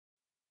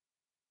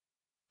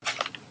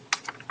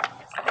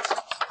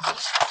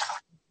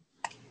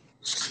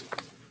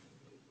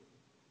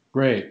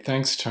Great.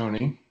 Thanks,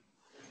 Tony.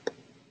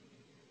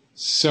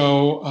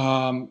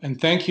 And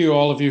thank you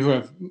all of you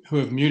who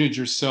have muted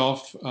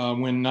yourself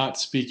when not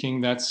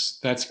speaking.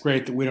 That's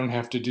great that we don't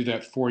have to do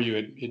that for you.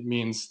 It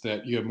means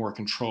that you have more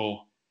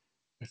control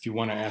if you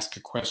want to ask a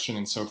question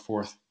and so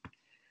forth.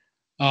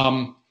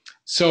 Um,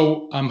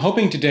 so I'm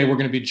hoping today we're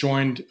going to be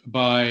joined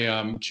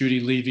by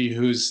Judy Levy,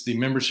 who's the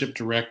membership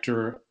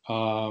director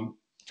for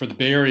the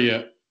Bay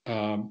Area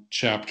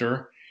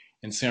chapter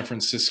in San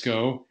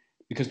Francisco,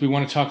 because we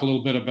want to talk a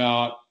little bit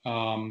about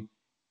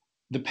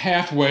the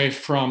pathway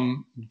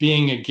from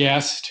being a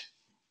guest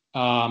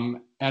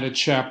at a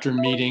chapter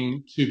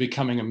meeting to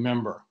becoming a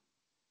member.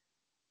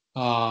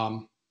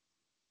 Um,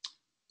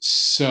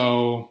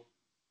 so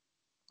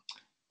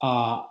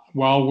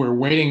while we're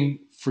waiting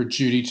for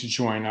Judy to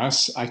join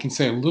us, I can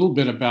say a little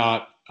bit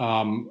about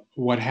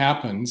what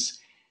happens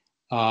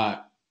uh,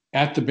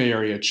 at the Bay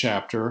Area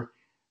chapter.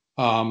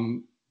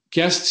 Um,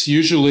 Guests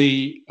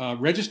usually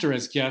register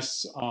as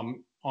guests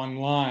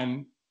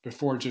online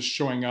before just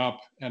showing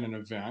up at an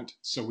event.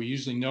 So we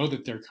usually know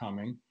that they're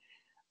coming.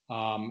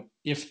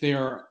 If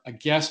they're a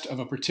guest of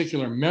a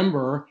particular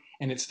member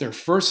and it's their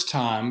first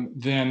time,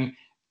 then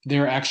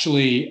they're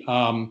actually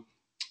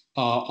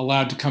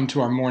allowed to come to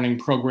our morning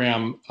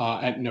program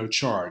at no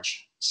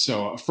charge.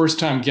 So a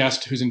first-time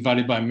guest who's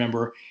invited by a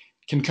member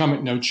can come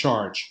at no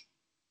charge.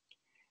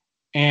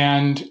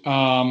 And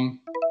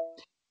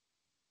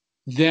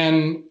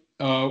then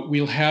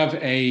we'll have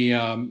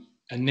a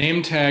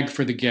name tag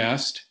for the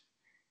guest,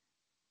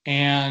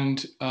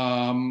 and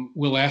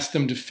we'll ask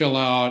them to fill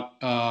out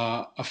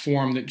a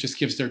form that just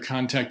gives their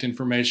contact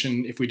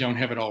information if we don't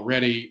have it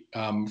already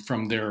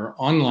from their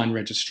online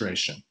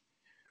registration.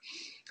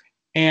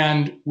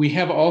 And we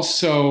have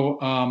also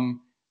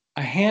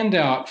a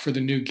handout for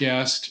the new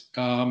guest,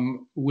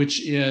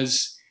 which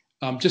is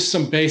just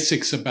some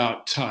basics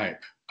about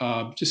type,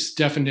 just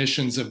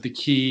definitions of the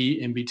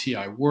key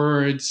MBTI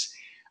words,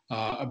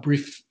 a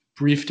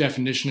brief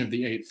definition of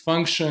the 8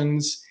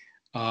 functions,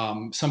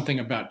 something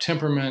about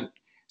temperament.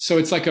 So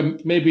it's like I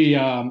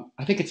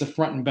think it's a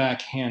front and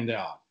back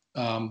handout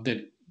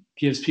that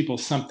gives people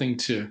something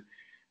to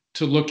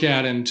look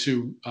at and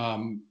to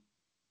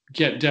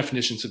get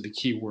definitions of the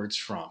keywords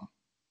from.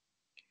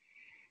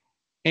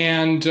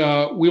 And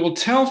we will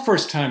tell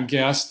first-time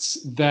guests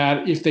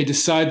that if they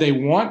decide they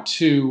want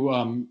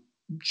to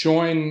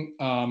join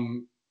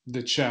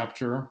the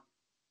chapter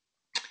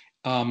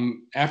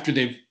after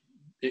they've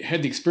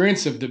had the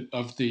experience of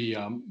the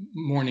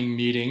morning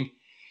meeting,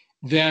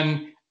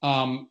 then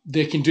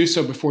they can do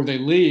so before they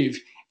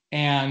leave.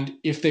 And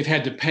if they've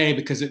had to pay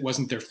because it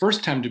wasn't their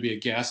first time to be a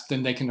guest,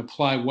 then they can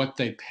apply what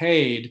they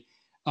paid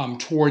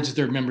towards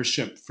their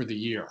membership for the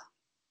year,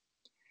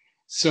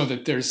 so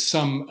that there's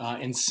some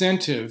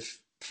incentive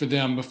for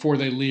them before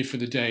they leave for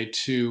the day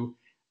to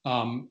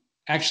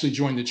actually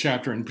join the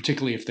chapter, and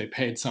particularly if they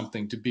paid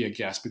something to be a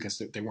guest because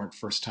they weren't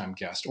first-time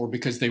guest, or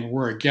because they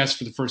were a guest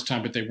for the first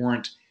time but they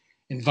weren't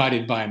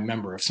invited by a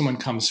member. If someone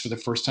comes for the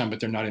first time but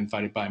they're not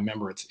invited by a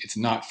member, it's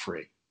not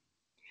free.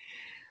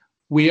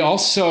 We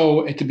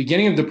also, at the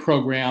beginning of the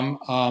program,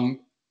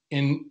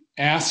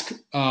 ask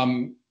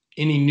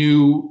any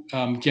new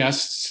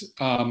guests,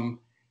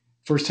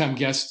 first-time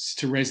guests,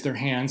 to raise their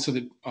hand so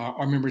that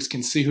our members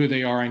can see who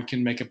they are and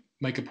can make a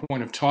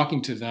point of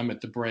talking to them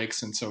at the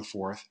breaks and so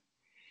forth.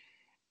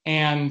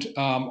 And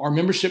our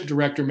membership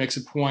director makes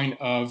a point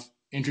of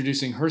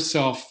introducing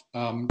herself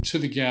to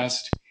the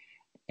guest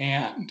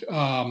and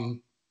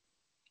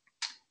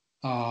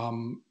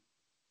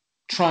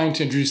trying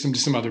to introduce them to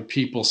some other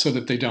people so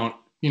that they don't,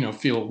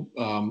 feel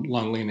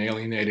lonely and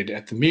alienated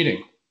at the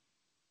meeting.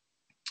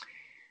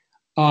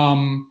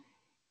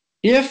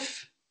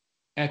 If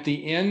at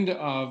the end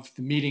of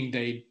the meeting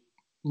they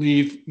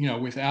leave,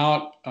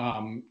 without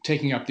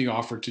taking up the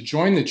offer to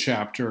join the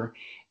chapter,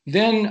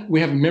 then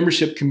we have a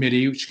membership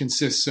committee which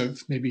consists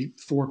of maybe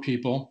 4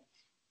 people,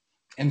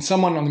 and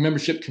someone on the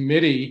membership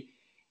committee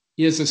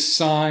is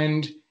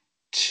assigned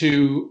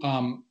to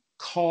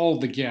call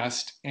the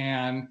guest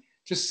and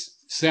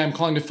just say, I'm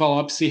calling to follow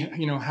up, see,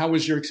 how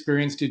was your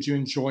experience? Did you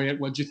enjoy it?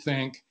 What'd you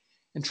think?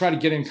 And try to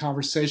get in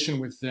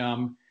conversation with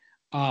them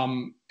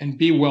and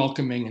be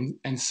welcoming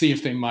and see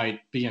if they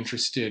might be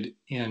interested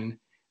in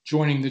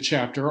joining the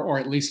chapter, or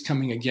at least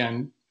coming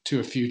again to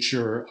a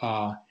future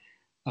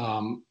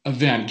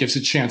event. Gives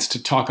a chance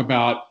to talk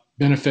about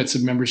benefits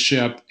of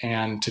membership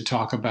and to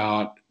talk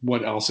about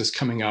what else is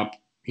coming up,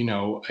 in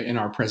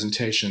our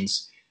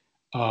presentations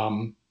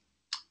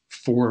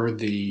for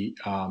the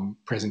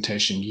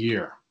presentation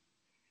year.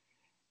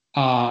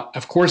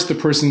 Of course, the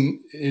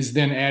person is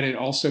then added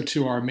also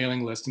to our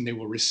mailing list, and they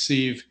will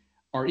receive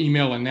our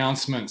email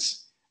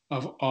announcements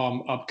of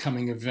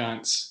upcoming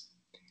events.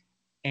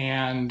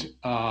 And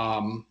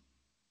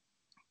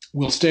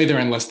will stay there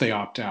unless they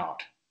opt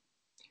out.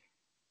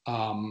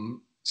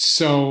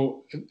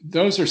 So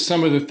those are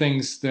some of the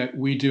things that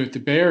we do at the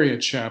Bay Area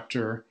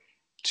chapter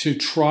to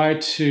try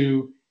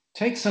to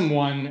take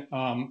someone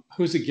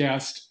who's a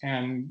guest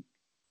and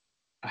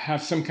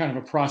have some kind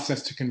of a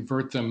process to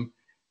convert them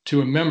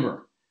to a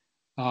member.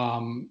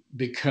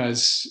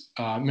 because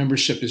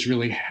membership is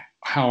really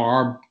how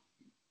our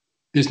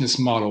business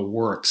model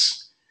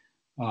works.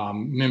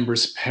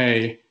 Members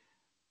pay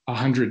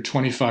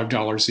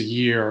 $125 a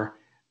year.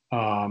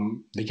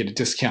 They get a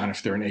discount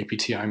if they're an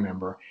APTI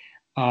member.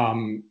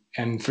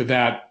 And for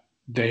that,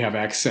 they have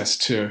access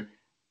to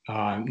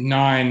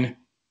 9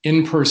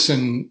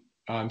 in-person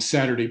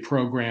Saturday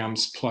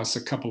programs plus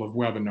a couple of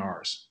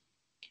webinars.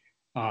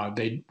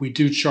 We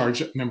do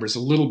charge members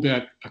a little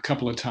bit a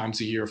couple of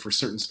times a year for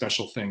certain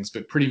special things,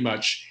 but pretty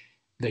much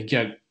they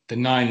get the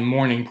 9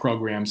 morning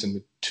programs and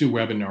the 2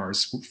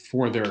 webinars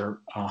for their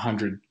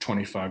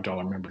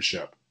 $125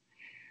 membership.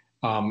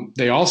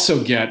 They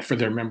also get for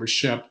their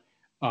membership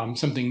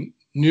something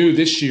new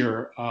this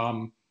year,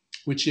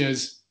 which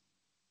is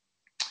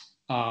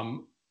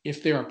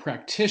if they're a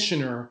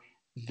practitioner,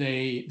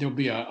 there'll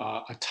be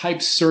a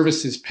type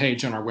services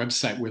page on our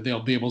website where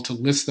they'll be able to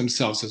list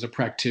themselves as a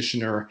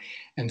practitioner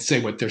and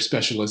say what their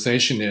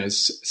specialization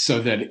is,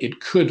 so that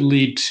it could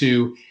lead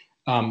to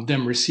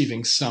them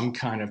receiving some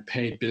kind of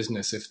paid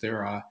business if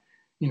they're a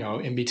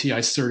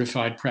MBTI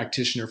certified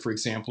practitioner, for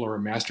example, or a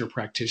master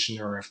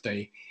practitioner, or if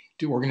they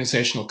do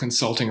organizational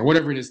consulting or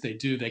whatever it is they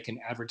do, they can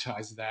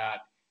advertise that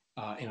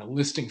in a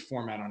listing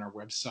format on our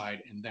website,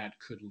 and that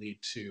could lead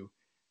to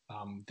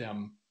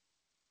them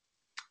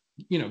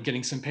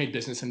getting some paid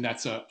business, and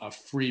that's a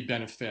free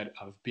benefit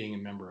of being a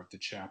member of the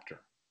chapter.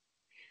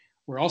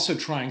 We're also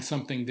trying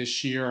something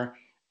this year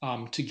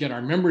to get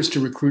our members to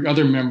recruit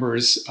other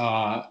members.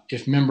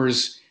 If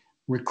members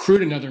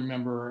recruit another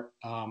member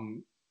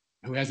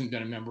who hasn't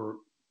been a member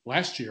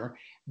last year,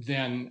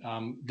 then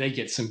they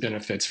get some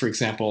benefits. For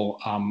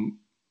example,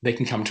 they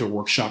can come to a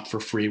workshop for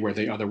free where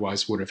they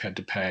otherwise would have had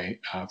to pay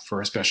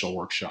for a special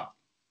workshop.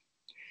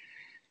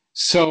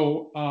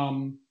 So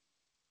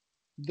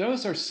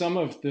those are some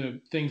of the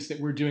things that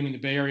we're doing in the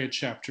Bay Area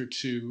chapter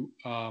to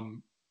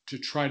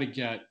try to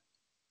get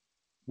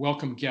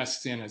welcome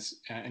guests in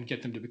and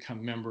get them to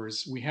become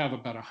members. We have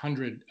about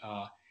 100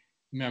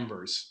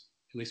 members,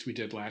 at least we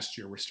did last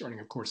year. We're starting,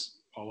 of course,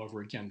 all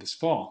over again this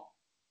fall.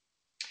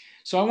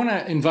 So I want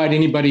to invite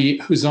anybody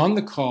who's on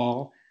the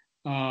call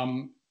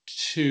to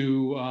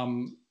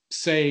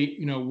say,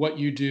 what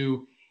you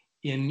do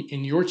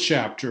in your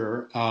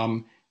chapter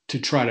to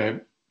try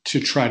to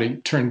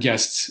turn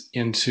guests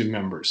into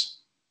members.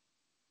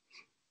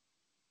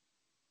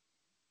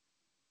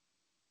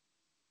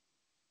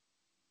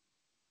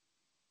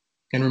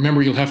 And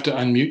remember, you'll have to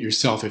unmute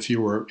yourself if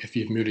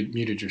you've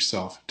muted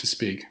yourself to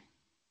speak.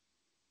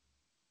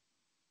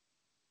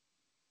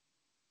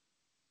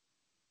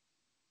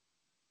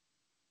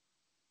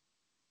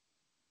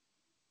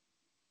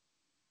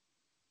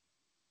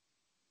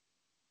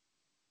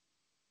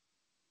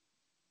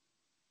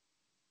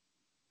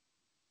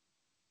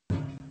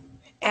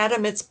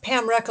 Adam, it's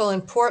Pam Reckel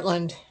in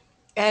Portland.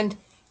 And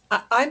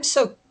I'm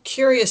so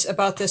curious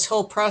about this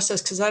whole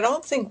process because I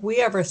don't think we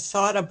ever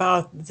thought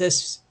about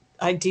this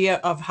idea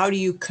of how do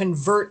you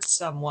convert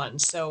someone.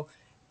 So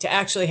to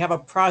actually have a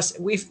process,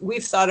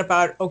 we've thought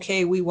about,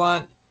 okay, we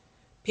want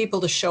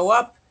people to show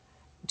up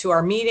to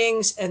our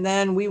meetings and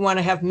then we want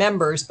to have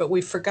members, but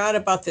we forgot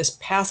about this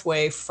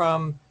pathway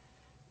from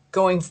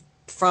going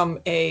from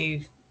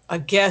a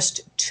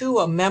guest to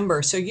a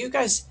member. So you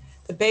guys,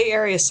 the Bay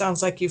Area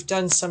sounds like you've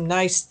done some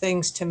nice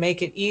things to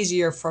make it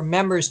easier for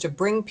members to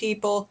bring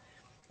people,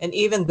 and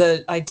even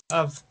the idea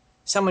of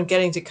someone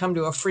getting to come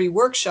to a free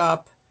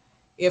workshop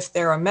if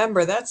they're a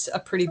member, that's a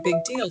pretty big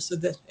deal. So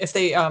that if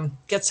they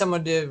get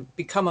someone to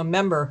become a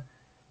member,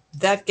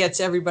 that gets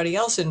everybody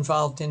else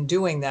involved in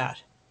doing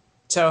that.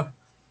 So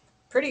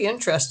pretty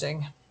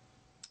interesting.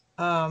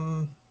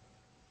 Yeah,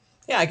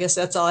 I guess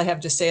that's all I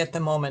have to say at the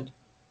moment.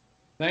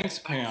 Thanks,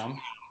 Pam.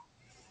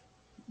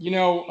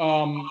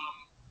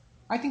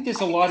 I think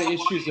there's a lot of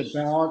issues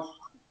about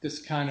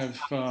this kind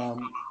of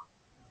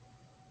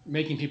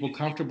making people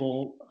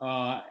comfortable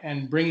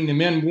and bringing them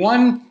in.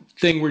 One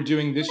thing we're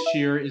doing this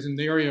year is in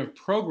the area of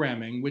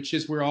programming, which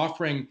is we're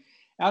offering,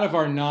 out of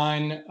our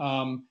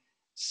 9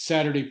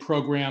 Saturday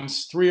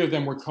programs, 3 of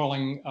them we're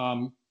calling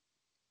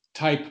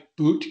Type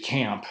Boot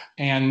Camp.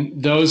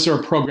 And those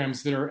are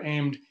programs that are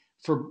aimed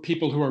for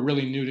people who are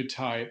really new to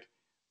type,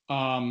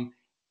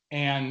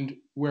 and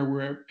where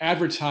we're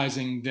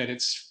advertising that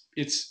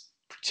it's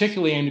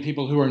particularly aimed at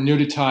people who are new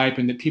to type,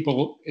 and that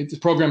it's a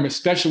program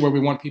especially where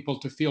we want people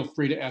to feel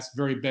free to ask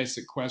very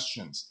basic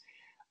questions.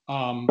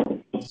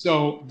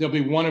 So there'll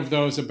be one of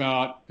those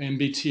about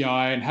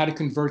MBTI and how to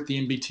convert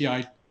the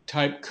MBTI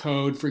type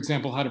code, for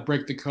example, how to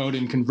break the code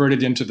and convert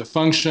it into the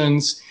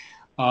functions,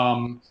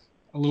 a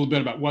little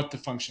bit about what the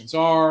functions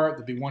are.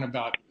 There'll be one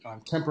about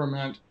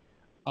temperament.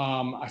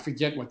 I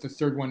forget what the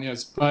third one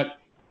is, but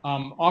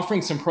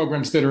offering some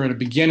programs that are at a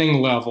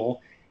beginning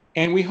level.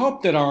 And we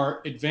hope that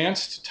our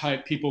advanced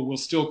type people will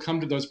still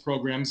come to those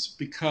programs,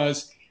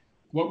 because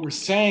what we're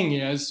saying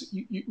is,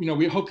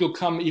 we hope you'll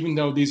come even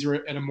though these are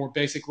at a more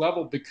basic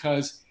level,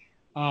 because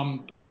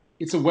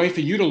it's a way for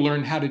you to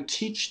learn how to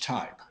teach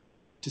type,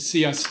 to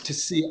see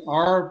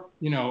our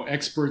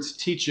experts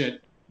teach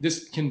it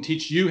this can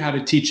teach you how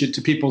to teach it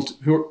to people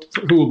who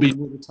will be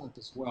new to type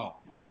as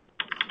well.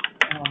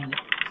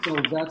 So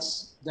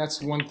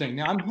that's one thing.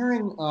 Now I'm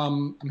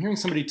hearing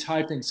somebody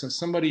typing, so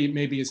somebody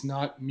maybe is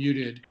not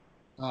muted,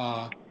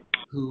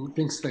 who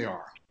thinks they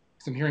are.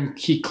 So I'm hearing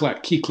key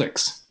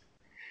clicks.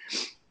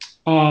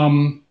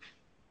 One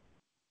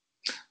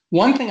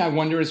thing I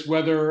wonder is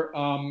whether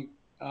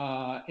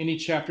any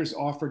chapters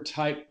offer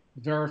type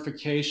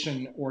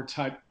verification or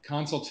type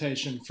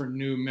consultation for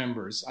new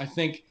members. I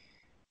think,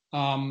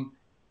 um,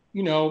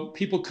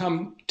 people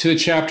come to the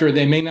chapter,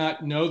 they may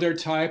not know their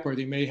type or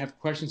they may have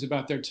questions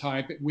about their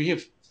type. We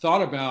have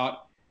thought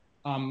about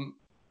um,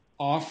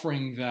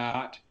 offering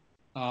that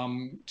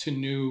to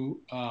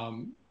new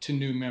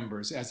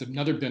members as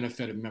another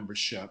benefit of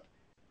membership,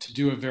 to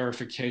do a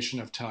verification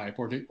of type,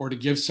 or to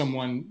give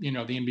someone the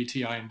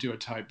MBTI and do a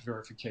type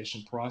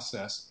verification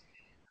process.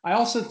 I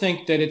also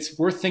think that it's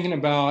worth thinking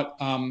about,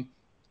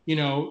 you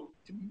know,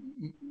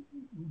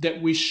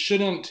 that we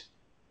shouldn't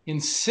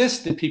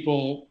insist that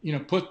people,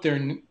 put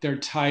their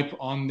type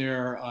on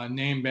their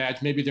name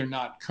badge. Maybe they're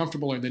not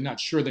comfortable or they're not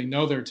sure they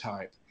know their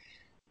type.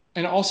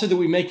 And also that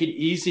we make it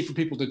easy for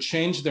people to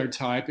change their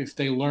type if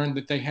they learn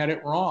that they had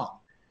it wrong.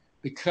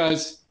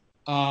 Because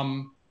I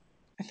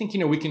think,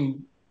 we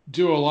can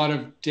do a lot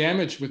of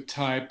damage with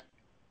type,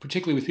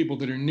 particularly with people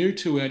that are new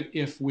to it,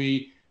 if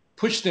we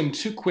push them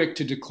too quick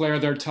to declare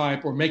their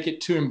type or make it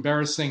too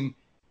embarrassing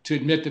to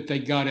admit that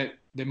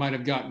they might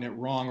have gotten it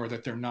wrong or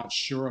that they're not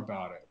sure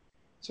about it.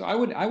 So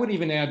I would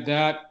even add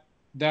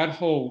that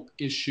whole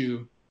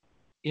issue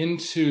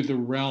into the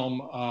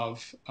realm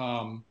of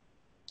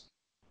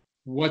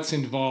what's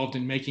involved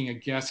in making a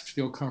guest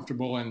feel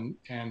comfortable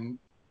and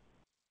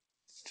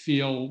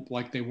feel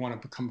like they want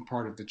to become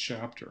part of the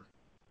chapter.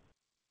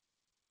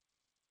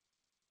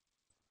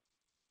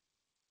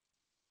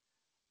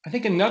 I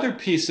think another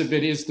piece of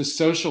it is the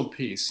social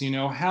piece.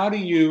 How do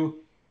you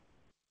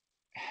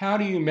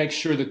make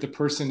sure that the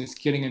person is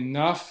getting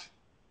enough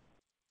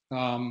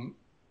um,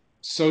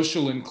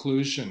 social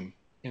inclusion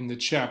in the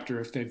chapter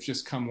if they've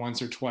just come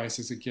once or twice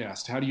as a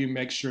guest? How do you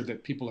make sure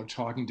that people are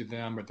talking to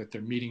them or that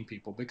they're meeting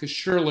people? Because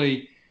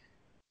surely,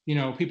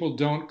 people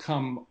don't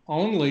come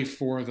only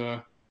for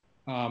the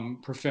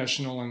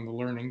professional and the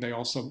learning. They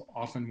also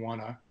often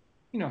want to,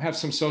 have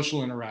some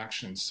social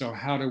interactions. So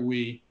how do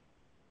we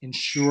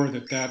ensure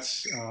that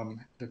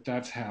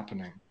that's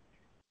happening?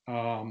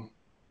 Um,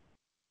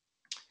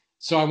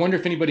 so I wonder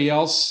if anybody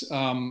else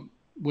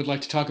would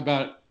like to talk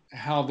about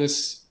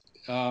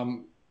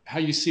um, how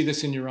you see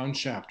this in your own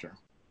chapter.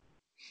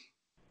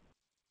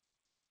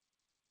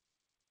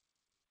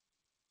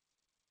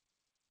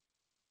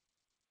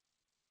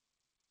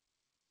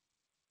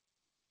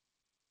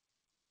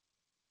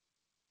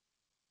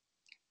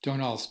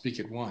 Don't all speak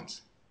at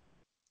once.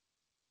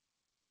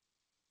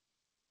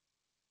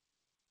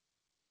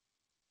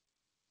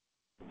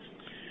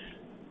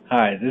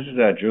 Hi, this is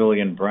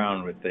Julian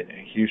Brown with the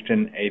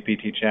Houston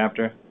APT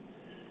chapter,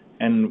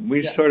 and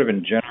we Yeah. sort of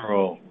in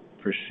general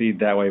proceed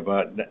that way,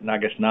 but I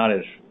guess not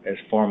as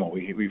formal.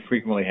 We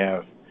frequently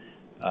have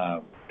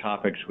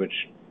topics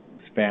which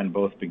span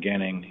both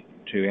beginning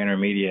to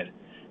intermediate,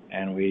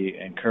 and we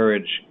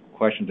encourage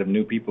questions of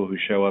new people who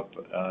show up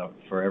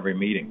for every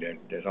meeting.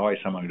 There's always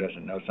someone who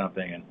doesn't know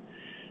something,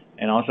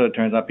 and also it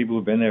turns out people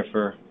who've been there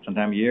for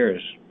sometimes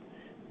years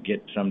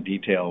get some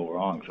detail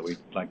wrong. So we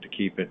like to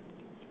keep it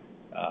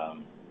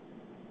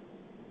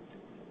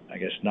I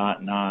guess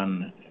not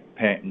non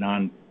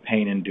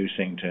pain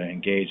inducing to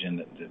engage in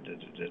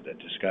the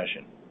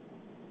discussion.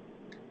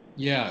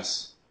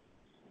 Yes.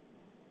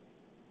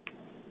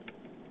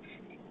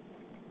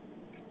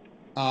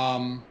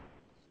 Um,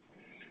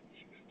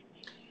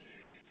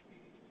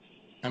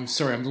 I'm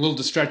sorry, I'm a little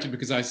distracted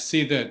because I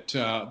see that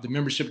the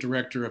membership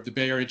director of the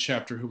Bay Area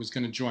chapter, who was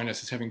going to join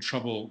us, is having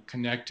trouble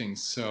connecting.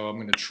 So I'm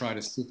going to try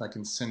to see if I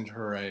can send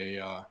her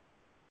a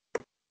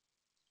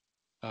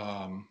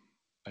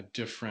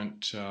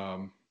different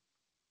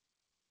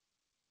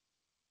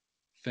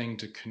thing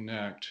to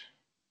connect.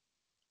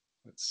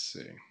 Let's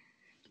see.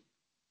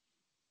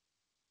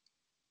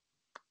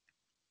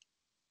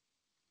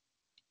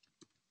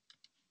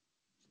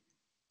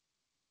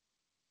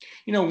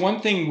 One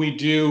thing we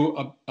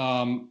do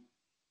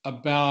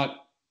about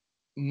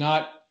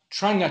not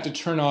trying not to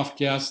turn off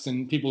guests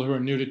and people who are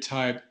new to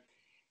type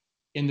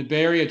in the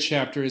Bay Area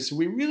chapter is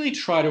we really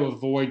try to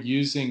avoid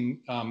using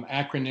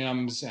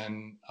acronyms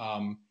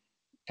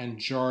and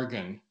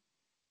jargon.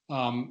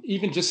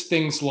 Even just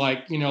things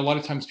like, a lot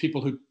of times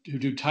people who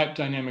do type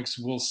dynamics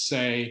will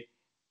say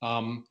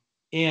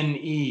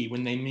NE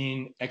when they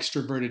mean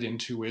extroverted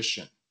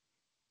intuition.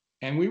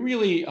 And we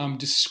really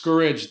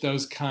discourage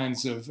those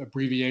kinds of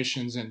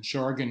abbreviations and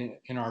jargon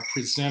in our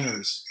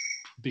presenters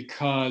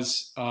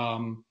because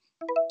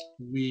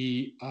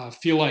we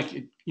feel like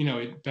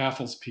it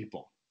baffles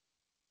people.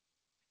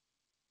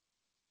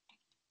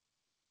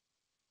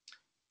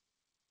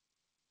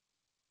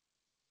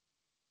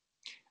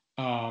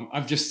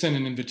 I've just sent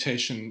an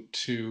invitation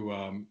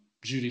to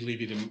Judy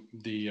Levy,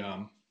 the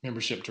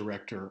membership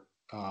director,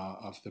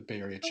 of the Bay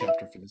Area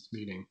chapter for this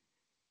meeting.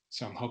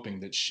 So I'm hoping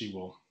that she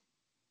will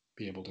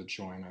be able to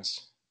join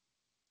us.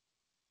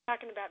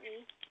 Talking about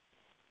me?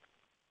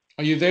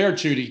 Are you there,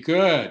 Judy?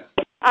 Good.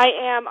 I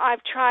am.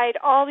 I've tried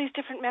all these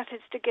different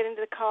methods to get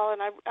into the call,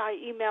 and I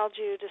emailed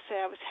you to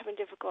say I was having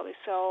difficulty.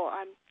 So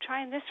I'm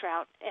trying this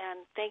route,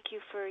 and thank you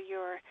for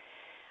your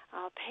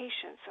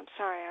patience. I'm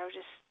sorry. I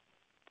just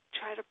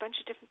tried a bunch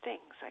of different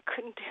things. I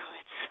couldn't do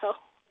it. So.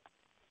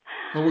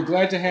 Well, we're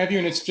glad to have you,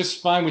 and it's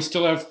just fine. We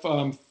still have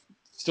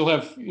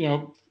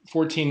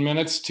 14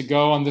 minutes to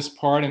go on this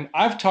part, and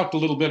I've talked a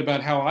little bit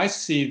about how I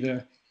see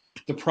the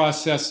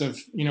process of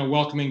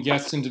welcoming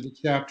guests into the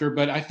chapter,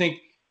 but I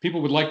think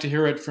people would like to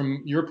hear it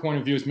from your point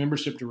of view as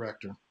membership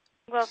director.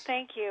 Well,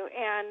 thank you,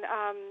 and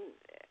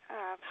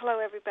hello,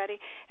 everybody.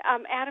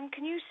 Adam,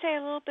 can you say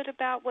a little bit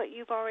about what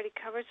you've already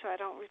covered so I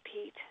don't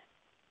repeat?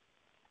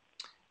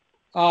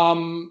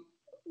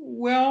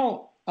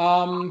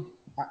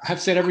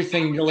 I've said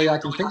everything really I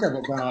can think of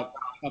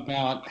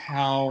about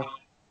how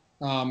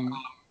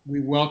we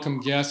welcome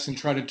guests and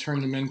try to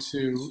turn them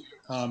into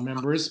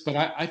members. But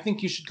I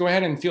think you should go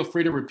ahead and feel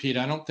free to repeat.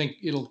 I don't think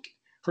it'll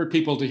hurt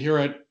people to hear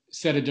it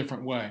said a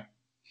different way.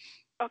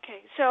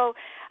 Okay, so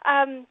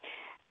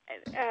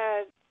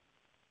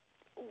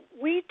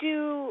we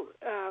do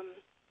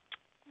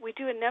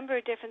a number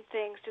of different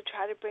things to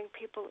try to bring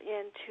people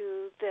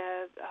into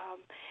the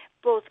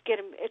both get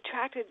them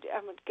attracted,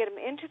 get them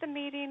into the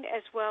meeting,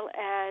 as well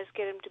as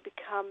get them to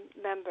become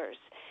members.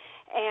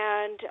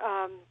 And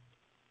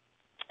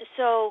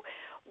so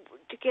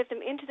to get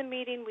them into the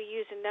meeting, we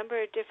use a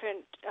number of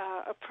different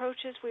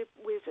approaches.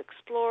 We've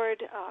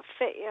explored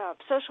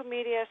social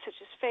media such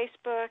as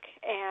Facebook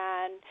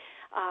and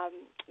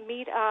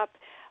Meetup.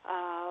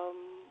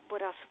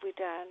 What else have we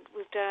done?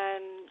 We've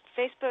done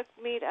Facebook,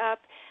 Meetup.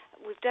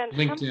 We've done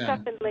LinkedIn. some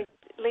stuff in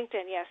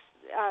LinkedIn, yes,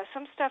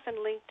 some stuff in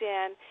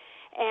LinkedIn.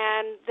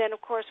 And then, of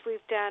course,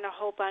 we've done a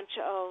whole bunch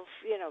of,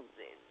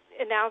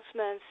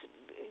 announcements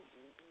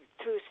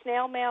through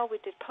snail mail. We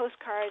did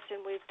postcards,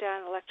 and we've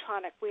done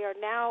electronic. We are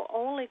now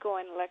only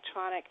going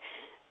electronic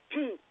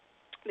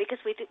because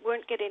we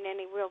weren't getting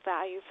any real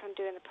value from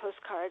doing the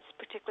postcards,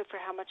 particularly for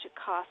how much it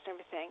costs and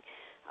everything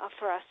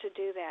for us to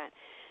do that.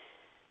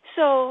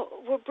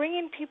 So we're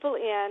bringing people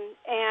in,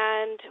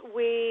 and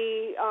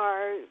we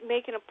are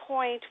making a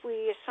point.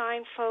 We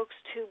assign folks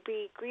to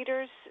be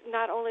greeters,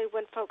 not only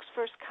when folks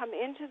first come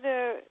into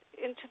the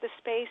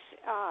space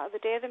the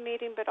day of the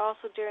meeting, but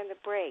also during the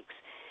breaks,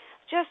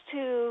 just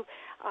to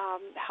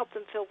help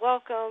them feel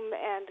welcome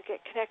and to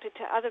get connected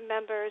to other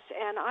members.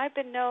 And I've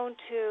been known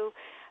to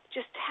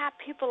just tap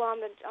people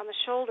on the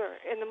shoulder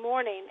in the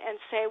morning and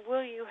say,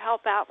 "Will you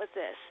help out with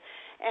this?"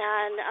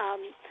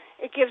 And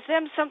it gives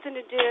them something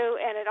to do,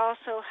 and it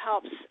also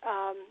helps,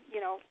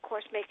 of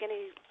course, make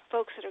any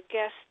folks that are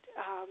guests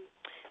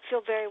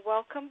feel very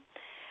welcome.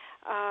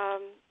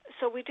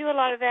 So we do a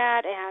lot of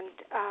that, and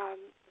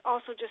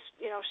also just,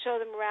 show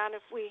them around.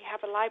 If we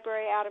have a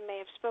library, Adam may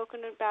have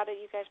spoken about it.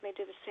 You guys may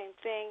do the same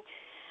thing.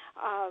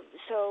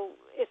 So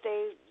if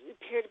they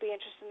appear to be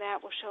interested in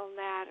that, we'll show them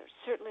that, or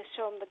certainly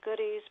show them the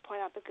goodies,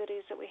 point out the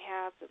goodies that we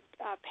have, the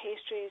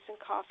pastries and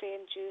coffee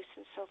and juice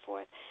and so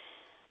forth.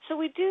 So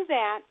we do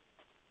that,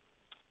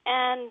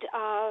 and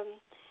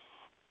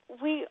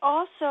we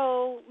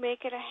also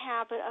make it a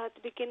habit at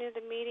the beginning of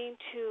the meeting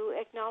to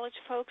acknowledge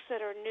folks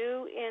that are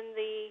new in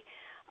the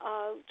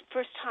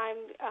first-time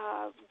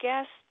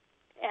guests,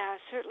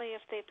 certainly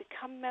if they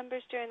become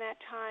members during that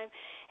time.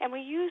 And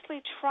we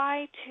usually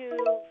try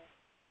to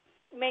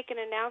make an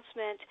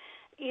announcement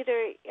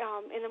either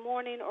in the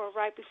morning or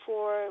right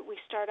before we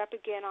start up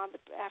again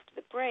after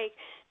the break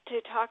to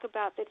talk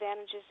about the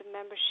advantages of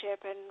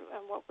membership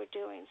and what we're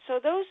doing. So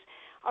those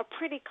are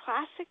pretty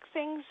classic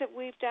things that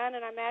we've done,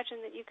 and I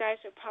imagine that you guys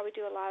will probably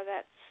do a lot of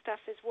that stuff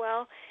as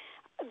well.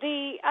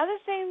 The other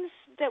things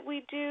that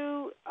we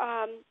do,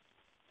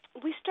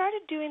 we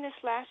started doing this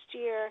last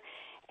year,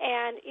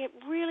 and it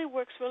really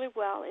works really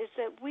well, is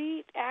that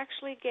we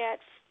actually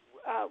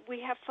we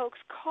have folks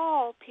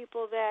call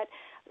people that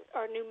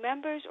are new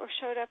members or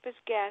showed up as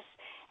guests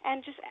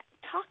and just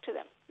talk to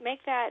them,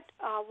 make that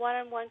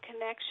one-on-one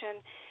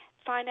connection,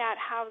 find out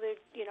how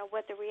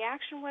what the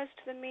reaction was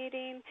to the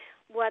meeting,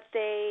 what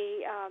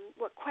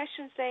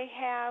questions they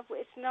have.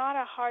 It's not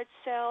a hard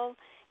sell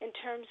in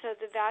terms of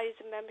the values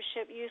of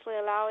membership, usually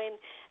allowing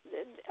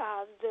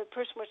the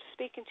person we're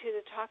speaking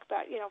to talk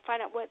about,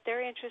 find out what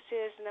their interest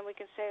is, and then we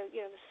can say,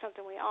 this is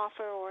something we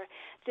offer, or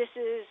this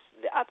is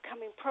the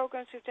upcoming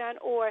programs we've done,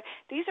 or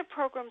these are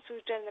programs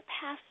we've done in the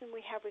past and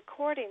we have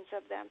recordings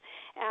of them,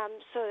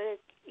 so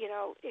that,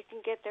 it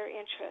can get their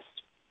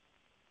interest.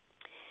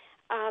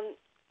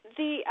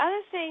 The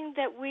other thing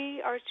that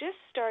we are just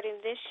starting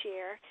this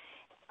year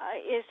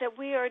is that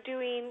we are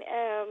doing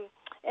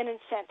an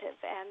incentive,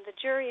 and the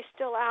jury is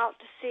still out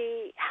to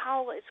see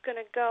how it's going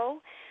to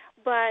go,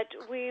 but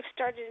we've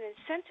started an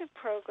incentive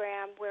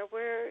program where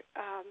we're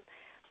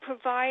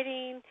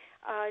providing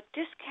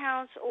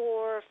discounts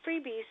or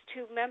freebies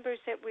to members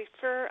that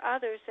refer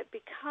others that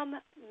become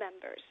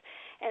members.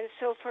 And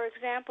so, for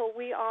example,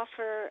 we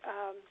offer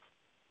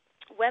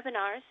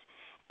webinars,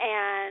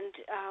 and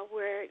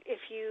where if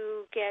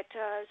you get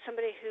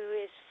somebody who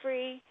is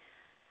free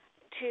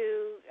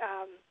to,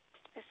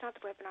 it's not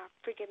the webinar,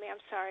 forgive me,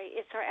 I'm sorry,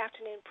 it's our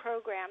afternoon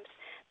programs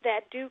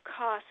that do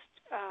cost,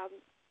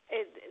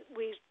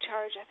 we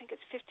charge, I think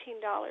it's $15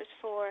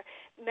 for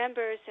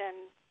members,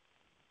 and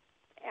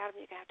Adam,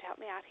 you're going to have to help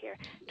me out here.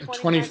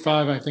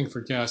 25, I think,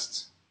 for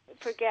guests.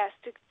 For guests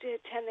to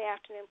attend the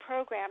afternoon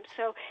program.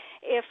 So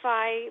if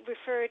I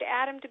referred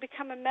Adam to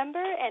become a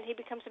member and he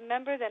becomes a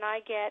member, then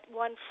I get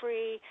one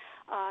free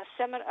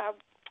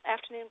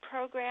afternoon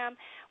program.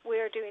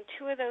 We're doing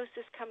 2 of those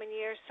this coming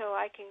year, so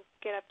I can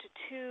get up to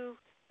 2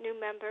 new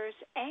members.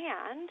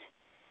 And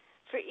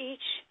for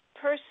each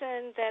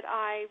person that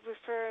I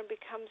refer and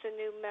becomes a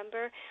new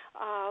member,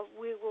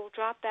 we will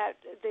drop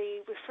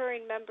the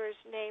referring member's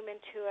name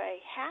into a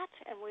hat,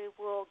 and we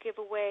will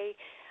give away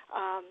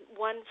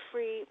one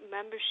free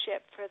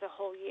membership for the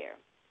whole year.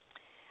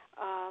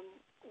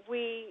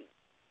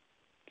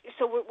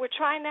 So we're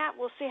trying that.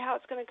 We'll see how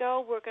it's going to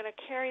go. We're going to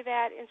carry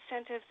that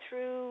incentive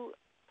through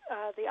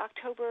the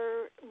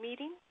October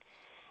meeting,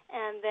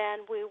 and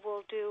then we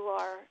will do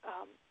our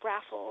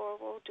raffle, or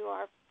we'll do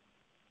our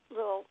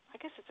little, I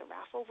guess it's a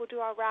raffle. We'll do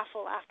our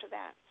raffle after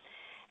that.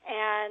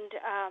 And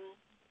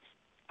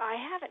I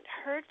haven't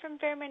heard from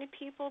very many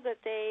people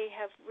that they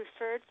have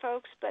referred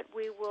folks, but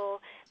we will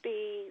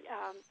be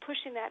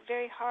pushing that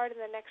very hard in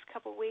the next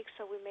couple of weeks,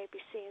 so we may be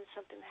seeing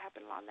something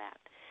happen on that.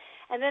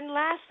 And then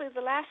lastly,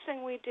 the last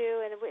thing we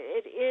do, and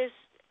it is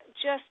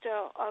just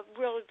a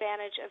real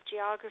advantage of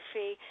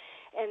geography,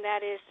 and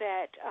that is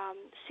that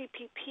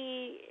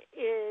CPP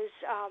is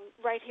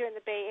right here in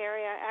the Bay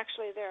Area.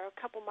 Actually, they're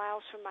a couple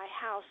miles from my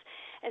house,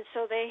 and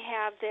so they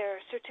have their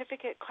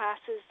certificate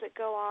classes that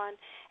go on,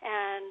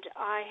 and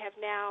I have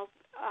now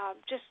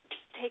just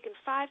taken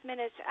 5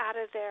 minutes out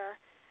of their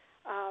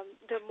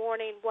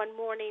one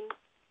morning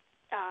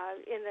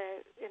in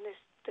this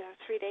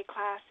 3-day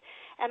class,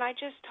 and I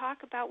just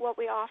talk about what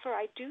we offer.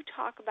 I do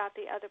talk about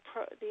the other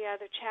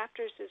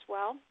chapters as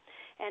well,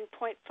 and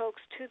point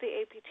folks to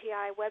the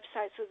APTI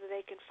website so that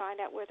they can find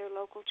out where their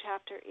local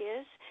chapter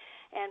is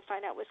and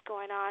find out what's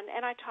going on.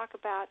 And I talk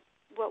about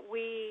what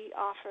we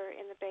offer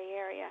in the Bay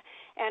Area.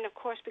 And, of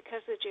course,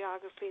 because of the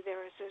geography,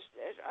 there is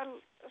a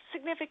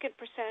significant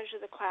percentage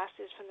of the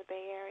classes from the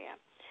Bay Area.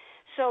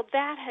 So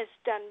that has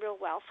done real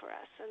well for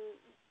us.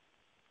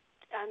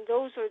 And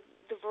those are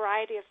the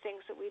variety of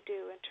things that we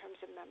do in terms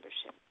of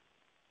membership.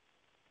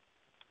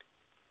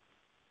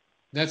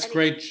 That's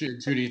great,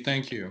 Judy.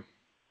 Thank you.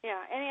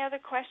 Yeah. Any other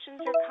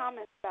questions or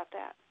comments about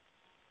that?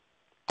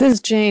 This is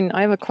Jane.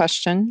 I have a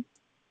question.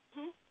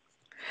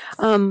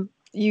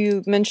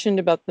 You mentioned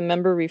about the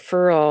member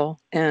referral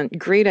and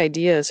great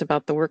ideas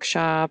about the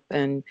workshop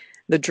and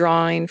the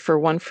drawing for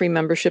one free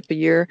membership a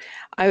year.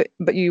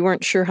 But you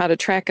weren't sure how to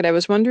track it. I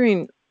was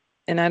wondering,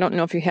 and I don't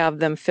know if you have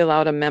them fill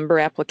out a member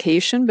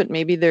application, but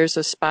maybe there's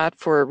a spot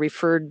for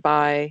referred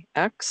by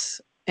X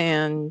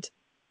and...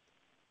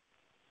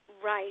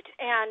 Right,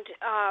 and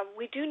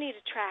we do need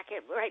to track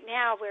it. Right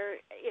now,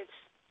 it's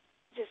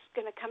just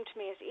going to come to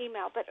me as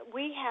email, but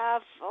we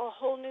have a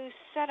whole new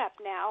setup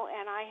now,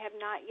 and I have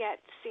not yet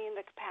seen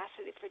the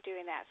capacity for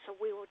doing that, so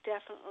we will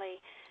definitely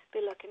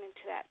be looking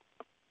into that.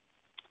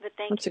 But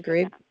thank That's you. a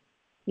great,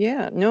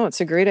 yeah, no,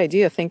 it's a great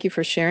idea. Thank you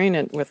for sharing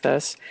it with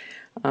us.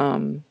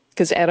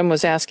 Because Adam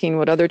was asking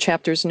what other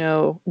chapters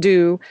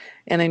do,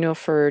 and I know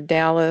for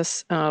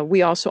Dallas,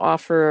 we also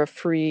offer a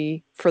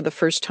free for the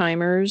first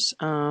timers.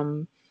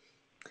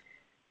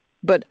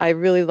 But I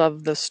really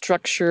love the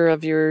structure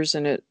of yours,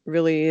 and it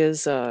really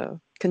is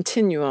a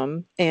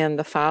continuum, and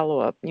the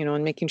follow-up,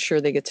 and making sure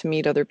they get to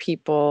meet other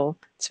people.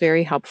 It's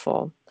very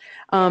helpful.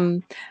 I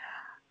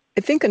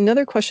think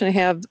another question I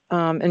have,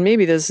 and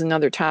maybe this is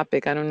another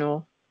topic, I don't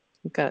know,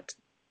 we've got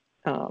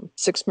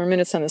 6 more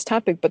minutes on this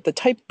topic, but the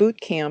type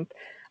boot camp,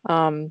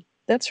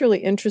 that's really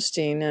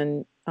interesting,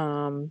 and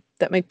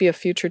that might be a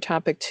future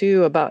topic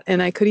too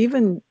and I could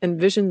even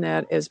envision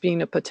that as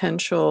being a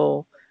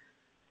potential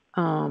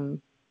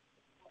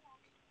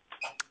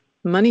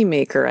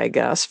moneymaker, I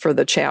guess, for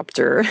the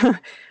chapter,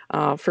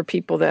 for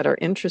people that are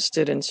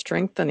interested in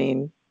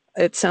strengthening.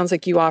 It sounds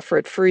like you offer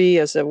it free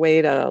as a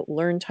way to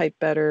learn type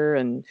better,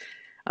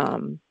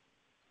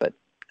 but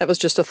that was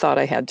just a thought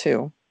I had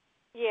too.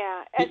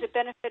 Yeah, as a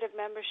benefit of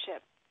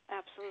membership,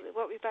 absolutely.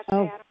 What were you about to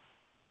say, Adam?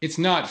 It's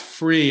not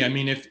free. I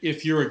mean,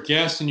 if you're a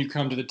guest and you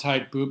come to the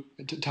type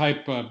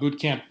boot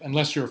camp,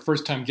 unless you're a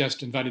first-time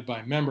guest invited by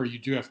a member, you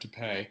do have to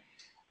pay.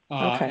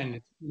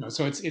 Okay. And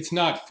so it's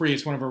not free.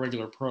 It's one of our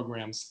regular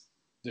programs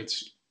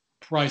that's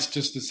priced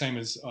just the same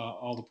as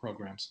all the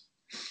programs.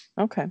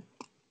 Okay.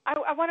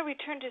 I want to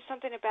return to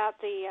something about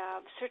the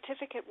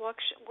certificate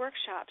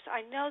workshops.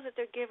 I know that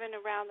they're given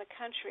around the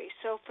country.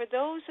 So for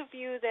those of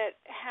you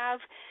that have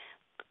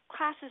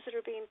classes that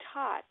are being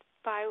taught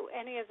by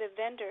any of the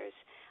vendors,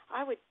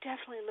 I would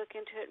definitely look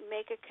into it and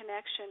make a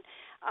connection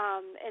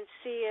and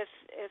see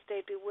if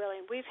they'd be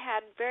willing. We've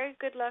had very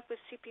good luck with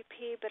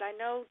CPP, but I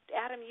know,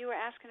 Adam, you were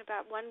asking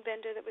about one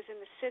vendor that was in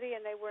the city,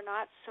 and they were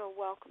not so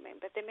welcoming,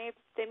 but they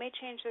may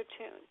change their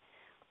tune.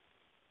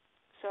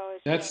 So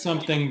that's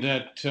something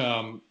that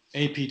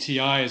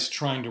APTI is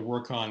trying to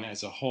work on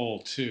as a whole,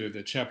 too.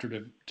 The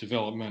Chapter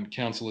Development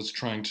Council is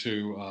trying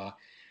to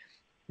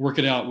work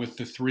it out with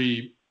the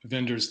 3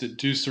 vendors that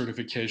do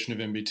certification of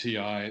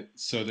MBTI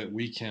so that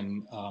we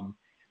can,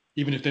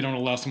 even if they don't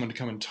allow someone to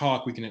come and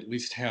talk, we can at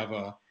least have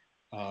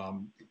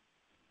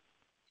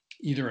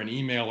either an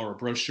email or a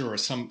brochure or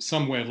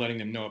some way of letting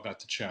them know about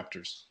the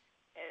chapters.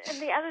 And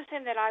the other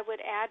thing that I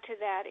would add to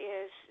that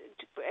is,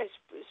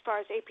 as far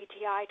as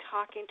APTI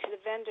talking to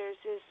the vendors,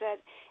 is that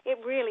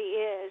it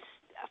really is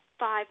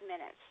 5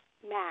 minutes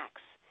max.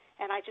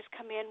 And I just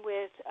come in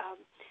with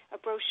a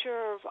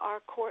brochure of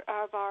our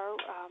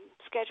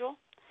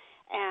schedule,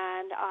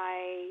 and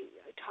I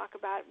talk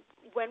about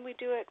when we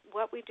do it,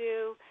 what we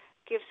do,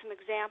 give some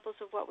examples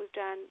of what we've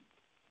done,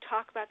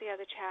 talk about the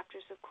other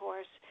chapters, of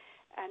course,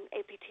 and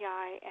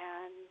APTI,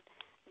 and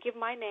give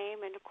my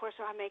name. And, of course,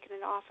 I'm making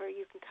an offer.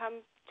 You can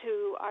come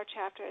to our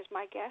chapter as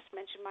my guest,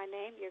 mention my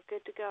name, you're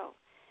good to go.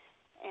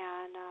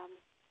 And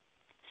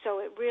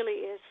so it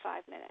really is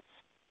 5 minutes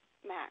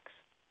max.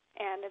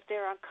 And if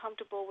they're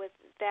uncomfortable with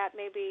that,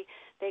 maybe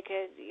they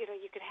could,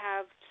 you could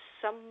have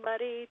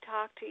somebody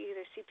talk to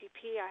either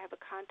CPP, I have a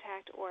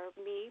contact, or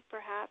me,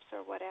 perhaps,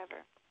 or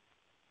whatever.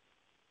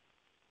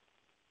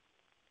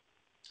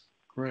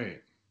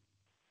 Great.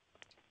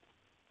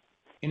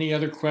 Any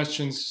other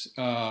questions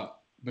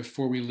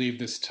before we leave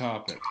this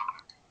topic?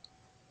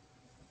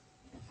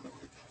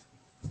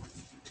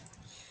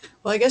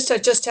 Well, I guess I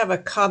just have a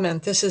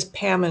comment. This is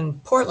Pam in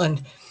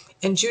Portland.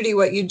 And Judy,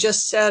 what you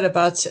just said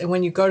about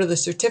when you go to the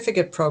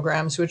certificate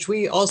programs, which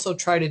we also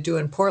try to do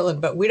in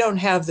Portland, but we don't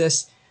have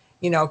this,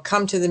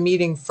 come to the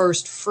meeting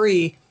first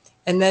free.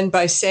 And then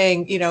by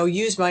saying,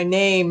 use my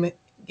name,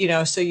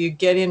 so you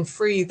get in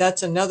free,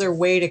 that's another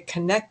way to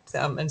connect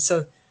them. And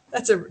so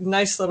that's a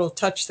nice little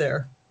touch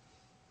there.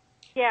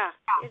 Yeah,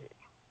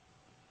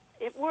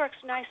 it works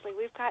nicely.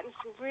 We've gotten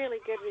some really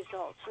good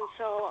results. And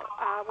so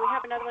we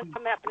have another one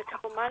coming up in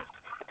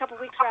a couple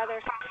weeks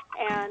rather,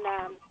 and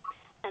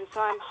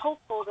so I'm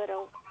hopeful that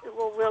it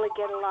will really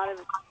get a lot of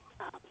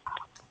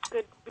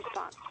good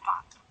response.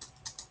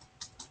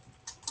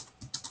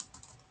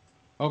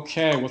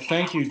 Okay, well,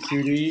 thank you,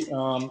 Judy.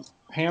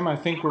 Pam, I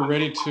think we're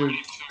ready to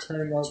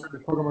turn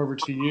the program over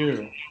to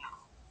you.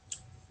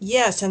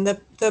 Yes, and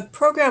the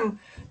program,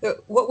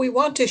 what we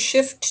want to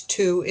shift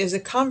to is a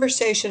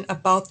conversation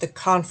about the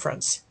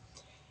conference.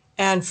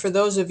 And for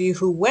those of you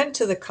who went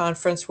to the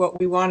conference, what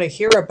we want to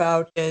hear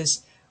about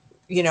is,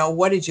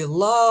 what did you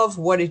love?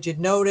 What did you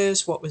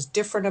notice? What was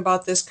different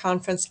about this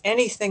conference?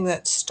 Anything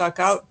that stuck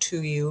out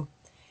to you.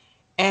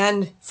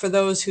 And for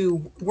those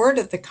who weren't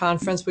at the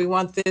conference, we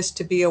want this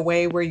to be a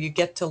way where you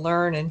get to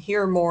learn and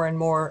hear more and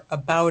more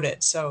about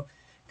it. So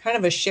kind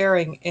of a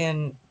sharing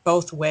in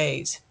both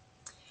ways.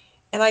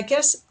 And I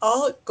guess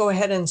I'll go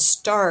ahead and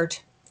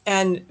start.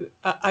 And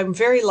I'm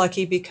very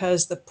lucky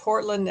because the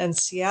Portland and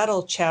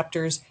Seattle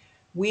chapters,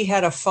 we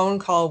had a phone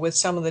call with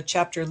some of the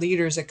chapter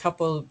leaders I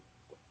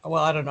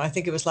don't know, I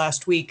think it was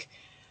last week.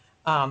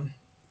 Time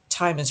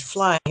is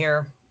flying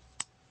here,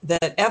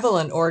 that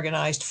Evelyn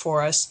organized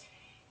for us.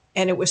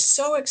 And it was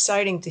so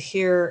exciting to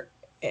hear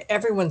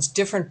everyone's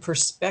different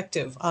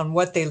perspective on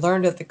what they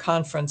learned at the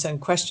conference and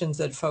questions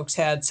that folks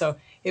had. So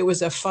it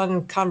was a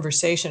fun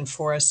conversation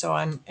for us. So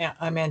I'm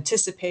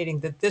anticipating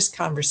that this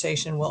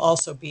conversation will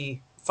also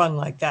be fun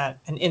like that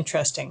and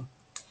interesting.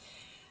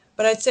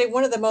 But I'd say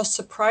one of the most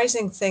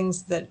surprising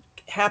things that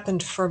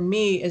happened for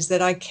me is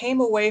that I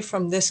came away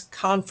from this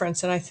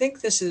conference, and I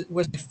think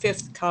was the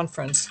 5th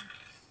conference,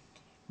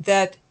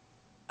 that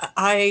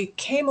I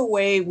came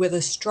away with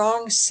a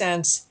strong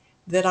sense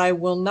that I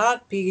will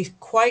not be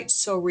quite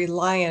so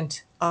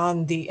reliant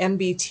on the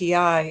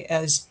MBTI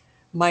as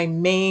my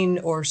main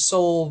or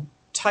sole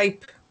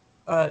type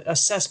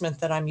assessment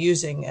that I'm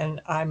using.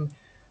 And I'm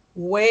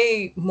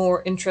way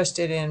more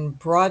interested in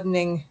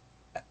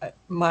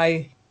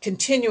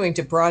continuing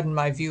to broaden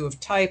my view of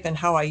type and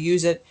how I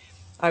use it.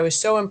 I was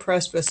so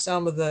impressed with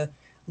some of the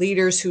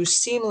leaders who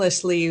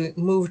seamlessly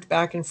moved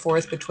back and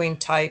forth between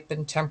type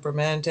and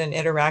temperament and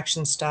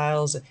interaction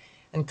styles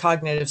and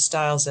cognitive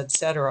styles,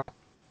 etc.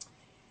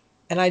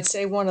 And I'd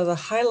say one of the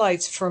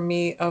highlights for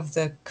me of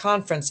the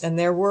conference, and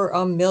there were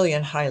a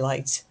million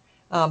highlights,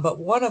 but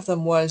one of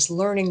them was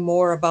learning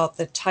more about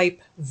the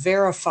type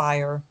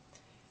verifier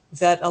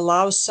that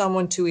allows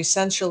someone to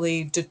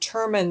essentially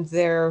determine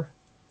their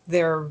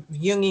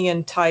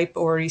Jungian type,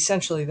 or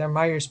essentially their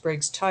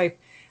Myers-Briggs type,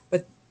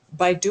 but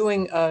by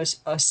doing a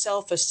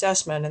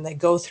self-assessment, and they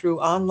go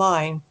through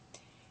online,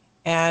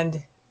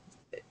 and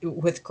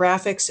with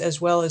graphics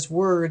as well as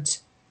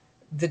words,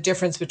 the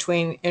difference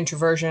between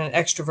introversion and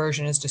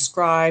extroversion is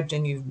described,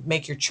 and you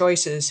make your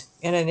choices.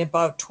 And in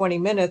about 20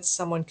 minutes,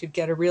 someone could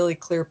get a really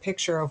clear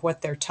picture of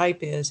what their type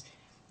is.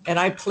 And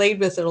I played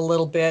with it a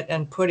little bit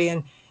and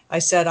I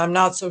said, I'm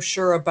not so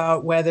sure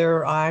about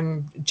whether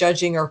I'm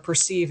judging or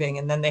perceiving.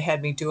 And then they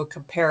had me do a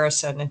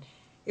comparison. And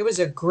it was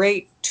a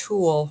great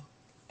tool.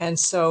 And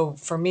so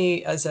for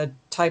me, as a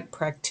type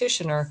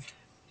practitioner,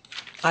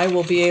 I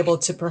will be able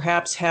to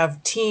perhaps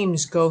have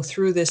teams go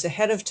through this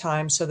ahead of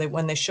time so that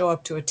when they show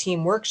up to a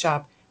team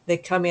workshop, they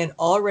come in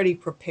already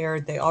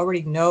prepared. They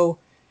already know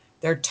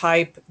their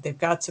type. They've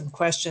got some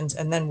questions,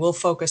 and then we'll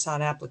focus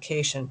on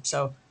application.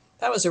 So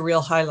that was a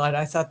real highlight.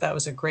 I thought that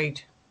was a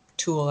great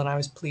tool, and I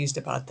was pleased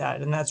about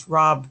that. And that's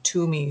Rob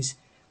Toomey's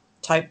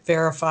type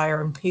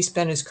verifier. He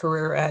spent his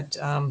career at,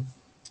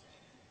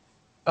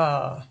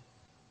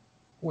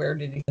 where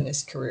did he end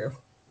his career?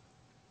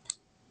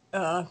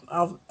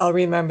 I'll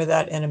remember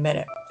that in a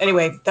minute.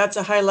 Anyway, that's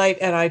a highlight,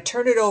 and I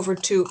turn it over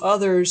to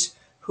others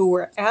who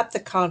were at the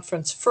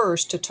conference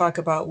first to talk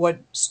about what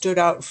stood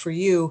out for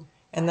you,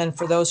 and then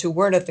for those who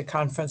weren't at the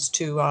conference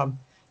to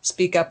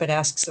speak up and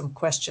ask some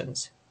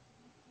questions.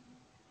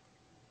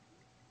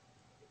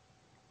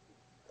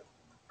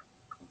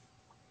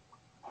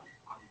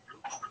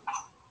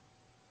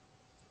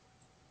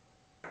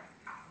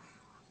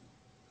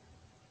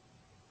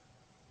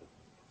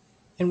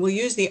 And we'll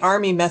use the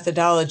Army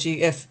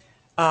methodology if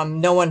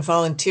no one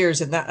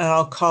volunteers, and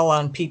I'll call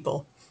on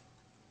people.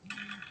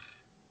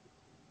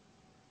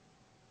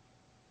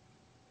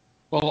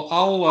 Well,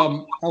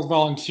 I'll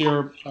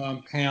volunteer,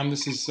 Pam.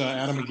 This is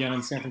Adam again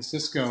in San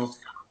Francisco.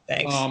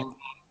 Thanks.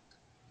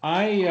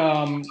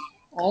 I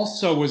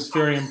also was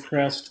very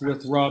impressed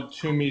with Rob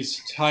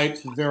Toomey's Type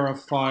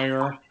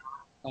Verifier,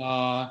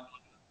 uh,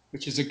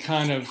 which is a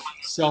kind of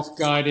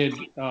self-guided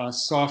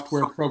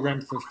software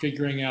program for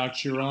figuring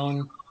out your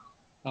own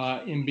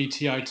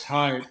MBTI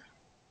type.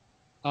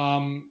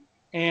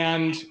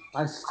 And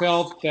I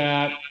felt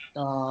that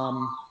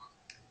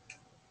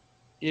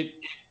it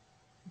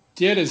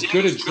did as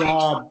good a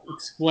job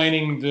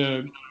explaining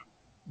the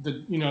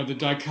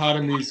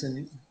dichotomies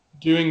and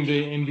doing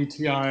the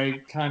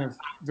MBTI kind of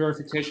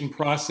verification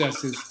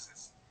process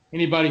as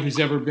anybody who's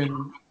ever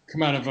been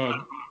come out of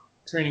a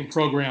training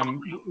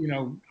program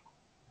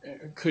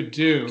could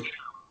do.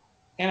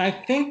 And I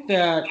think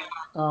that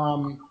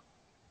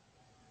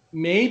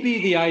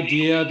maybe the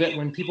idea that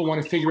when people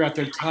want to figure out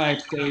their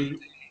type, they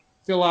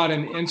fill out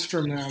an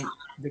instrument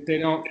that they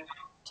don't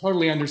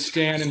totally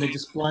understand and they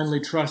just blindly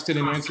trust it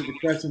and answer the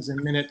questions,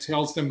 and then it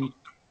tells them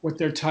what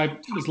their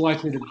type is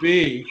likely to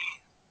be,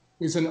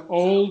 is an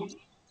old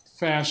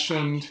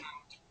fashioned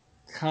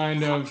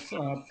kind of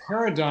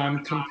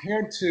paradigm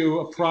compared to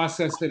a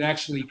process that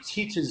actually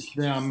teaches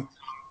them,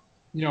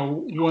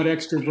 what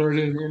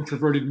extroverted and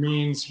introverted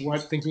means,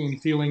 what thinking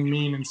and feeling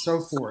mean, and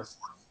so forth.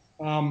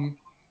 Um,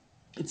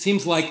 it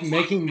seems like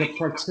making the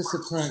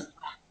participant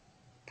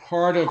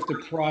part of the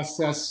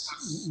process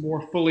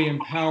more fully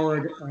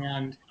empowered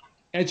and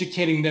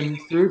educating them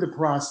through the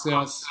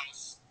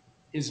process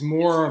is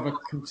more of a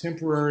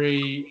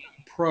contemporary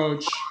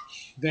approach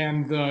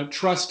than the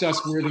trust us,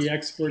 we're the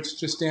experts,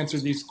 just answer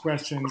these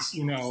questions,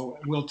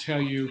 we'll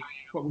tell you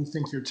what we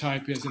think your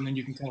type is, and then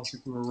you can tell us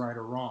if we were right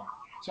or wrong.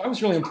 So I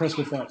was really impressed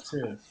with that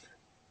too.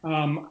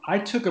 I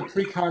took a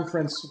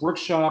pre-conference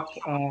workshop.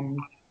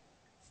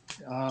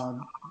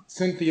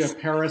 Cynthia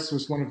Paris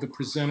was one of the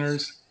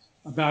presenters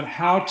about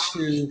how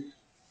to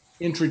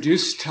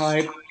introduce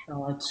type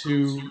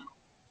to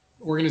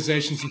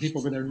organizations and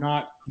people that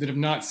have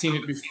not seen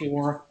it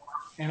before,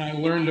 and I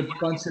learned a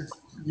bunch of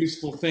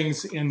useful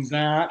things in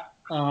that.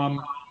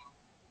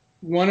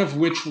 One of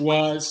which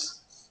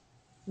was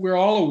we're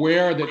all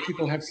aware that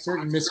people have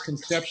certain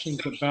misconceptions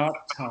about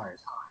type.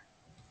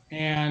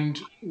 And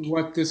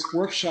what this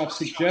workshop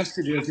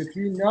suggested is if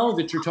you know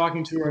that you're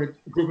talking to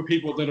a group of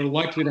people that are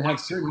likely to have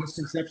certain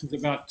misconceptions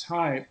about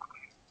type,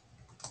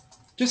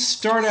 just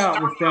start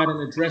out with that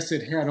and address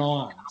it head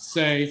on.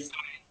 Say,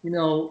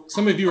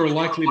 some of you are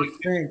likely to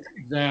think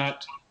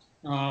that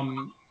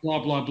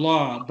blah, blah,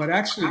 blah, but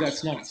actually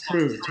that's not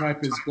true.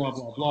 Type is blah,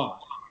 blah, blah.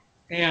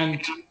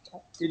 And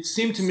it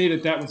seemed to me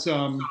that that was,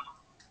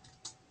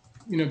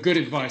 good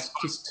advice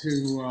just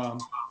to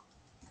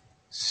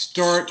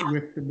start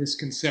with the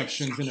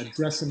misconceptions and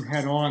address them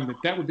head on,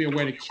 that would be a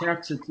way to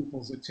capture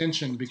people's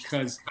attention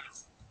because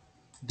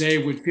they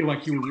would feel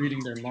like you were reading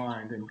their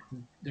mind and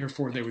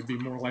therefore they would be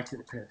more likely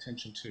to pay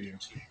attention to you.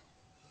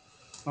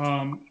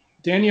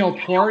 Danielle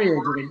Poirier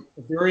did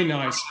a very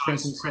nice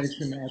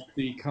presentation at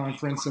the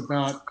conference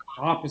about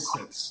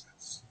opposites.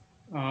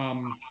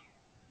 Um,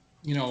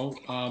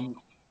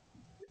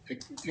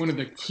 one of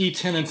the key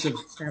tenets of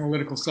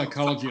analytical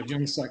psychology, of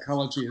Jung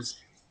psychology, is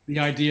the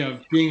idea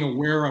of being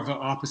aware of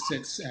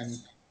opposites and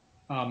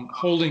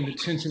holding the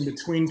tension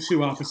between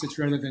two opposites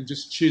rather than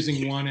just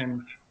choosing one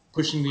and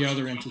pushing the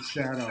other into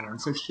shadow.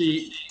 And so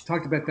she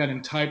talked about that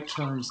in type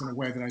terms in a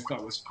way that I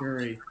thought was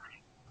very,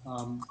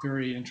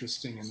 very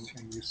interesting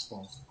and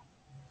useful.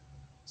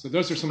 So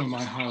those are some of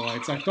my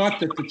highlights. I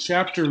thought that the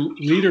chapter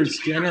leaders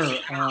dinner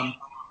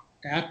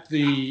at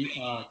the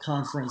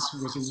conference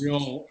was a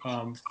real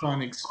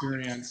fun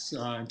experience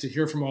to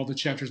hear from all the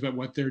chapters about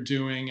what they're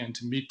doing and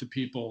to meet the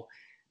people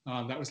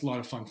That was a lot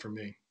of fun for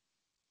me.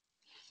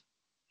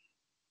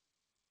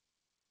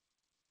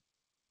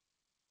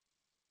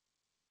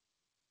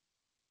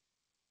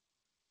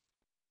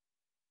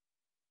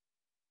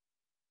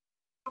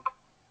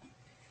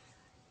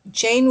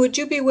 Jane, would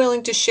you be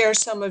willing to share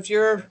some of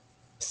your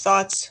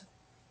thoughts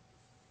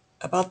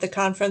about the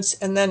conference?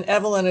 And then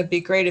Evelyn, it'd be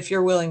great if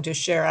you're willing to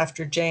share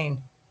after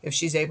Jane, if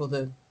she's able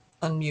to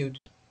unmute.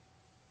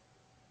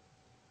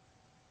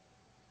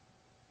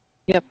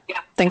 Yep.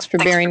 Thanks for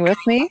bearing with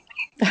me.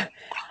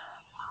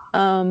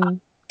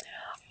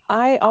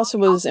 I also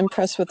was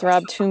impressed with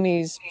Rob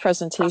Toomey's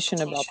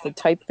presentation about the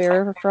type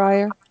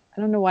verifier. I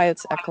don't know why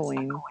it's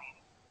echoing.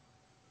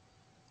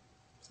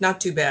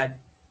 Not too bad.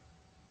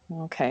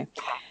 Okay.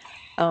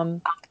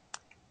 And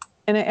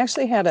I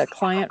actually had a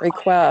client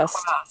request,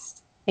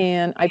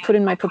 and I put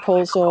in my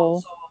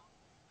proposal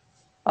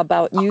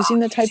about using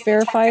the type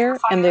verifier,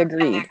 and they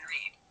agreed.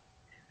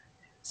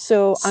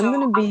 So I'm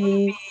going to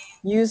be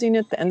using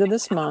it at the end of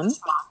this month,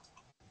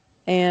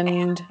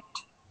 and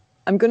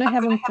I'm going to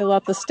have them fill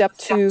out the step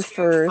 2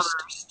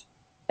 first,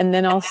 and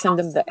then I'll send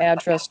them the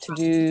address to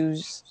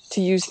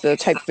use the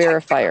type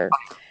verifier.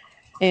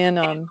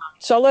 And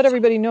so I'll let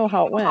everybody know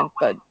how it went,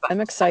 but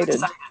I'm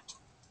excited.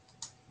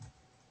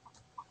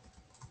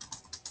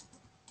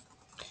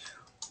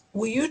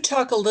 Will you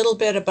talk a little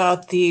bit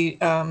about the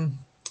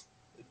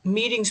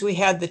meetings we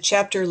had, the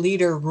chapter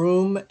leader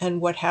room, and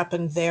what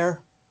happened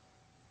there?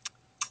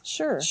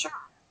 Sure.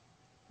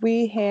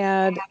 We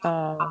had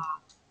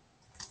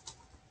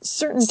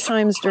certain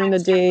times during the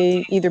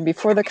day, either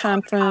before the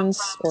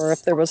conference or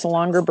if there was a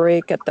longer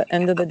break at the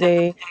end of the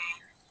day,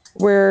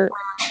 where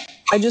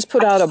I just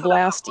put out a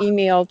blast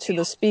email to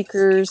the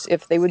speakers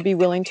if they would be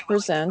willing to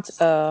present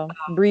a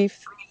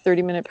brief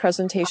 30-minute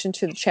presentation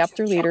to the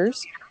chapter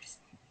leaders,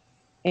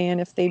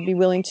 and if they'd be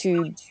willing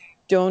to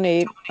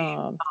donate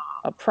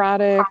a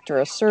product or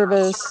a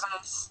service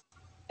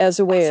as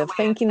a way of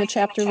thanking the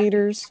chapter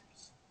leaders,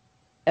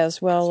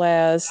 as well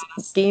as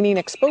gaining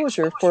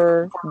exposure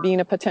for being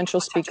a potential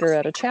speaker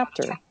at a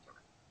chapter.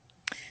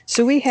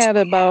 So we had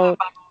about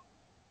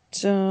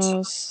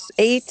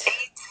 8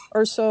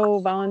 or so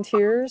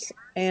volunteers,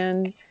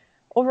 and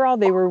overall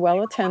they were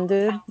well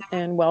attended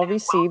and well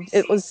received.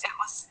 It was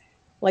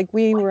like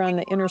we were on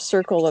the inner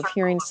circle of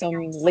hearing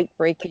some late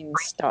breaking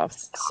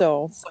stuff.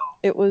 So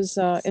it was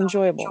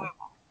enjoyable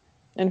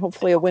and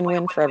hopefully a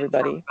win-win for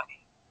everybody.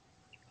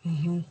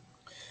 Mm-hmm.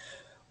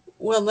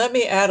 Well, let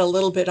me add a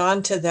little bit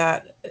onto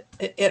that.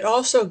 It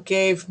also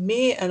gave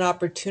me an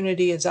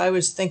opportunity, as I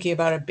was thinking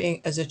about it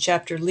being as a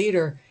chapter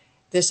leader,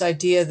 this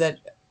idea that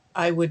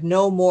I would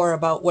know more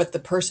about what the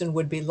person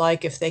would be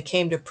like if they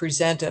came to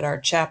present at our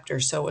chapter.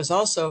 So it was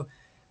also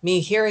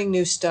me hearing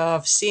new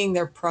stuff, seeing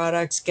their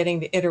products, getting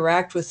to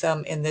interact with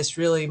them in this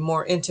really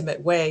more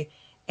intimate way,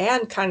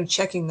 and kind of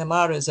checking them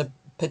out as a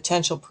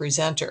potential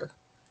presenter.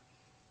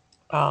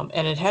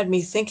 And it had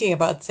me thinking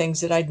about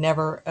things that I'd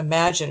never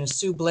imagined.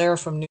 Sue Blair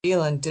from New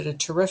Zealand did a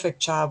terrific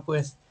job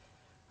with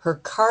her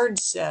card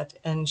set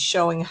and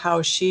showing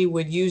how she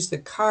would use the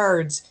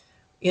cards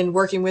in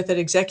working with an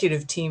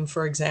executive team,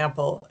 for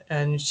example.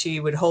 And she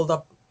would hold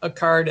up a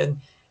card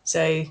and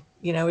say,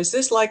 you know, is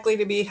this likely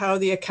to be how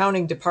the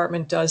accounting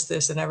department does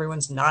this? And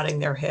everyone's nodding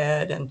their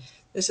head. And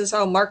this is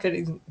how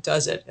marketing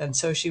does it. And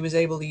so she was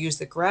able to use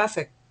the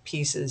graphic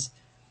pieces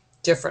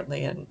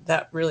differently. And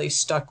that really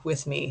stuck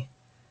with me.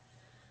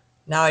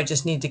 Now I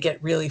just need to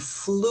get really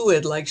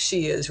fluid like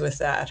she is with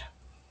that.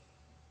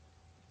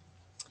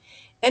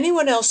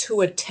 Anyone else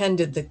who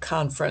attended the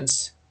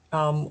conference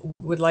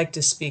would like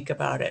to speak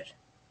about it?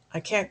 I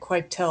can't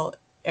quite tell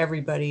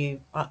everybody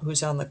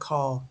who's on the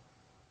call,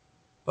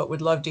 but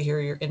would love to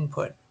hear your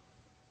input.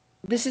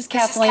 This is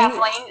Kathleen.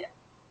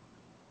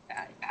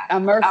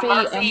 I'm Murphy.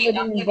 I'm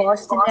living in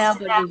Boston now,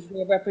 but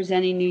was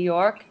representing New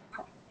York.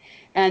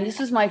 And this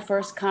was my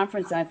first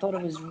conference, and I thought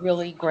it was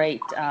really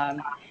great.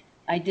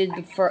 I did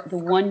the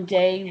one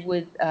day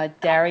with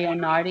Dario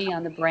Nardi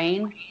on the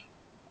brain,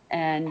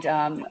 and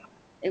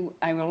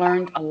I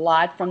learned a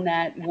lot from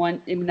that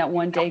one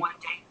day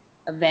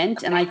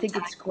event. And I think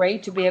it's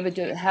great to be able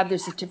to have the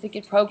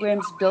certificate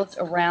programs built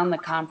around the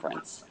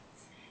conference.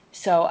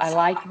 So I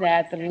like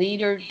that. The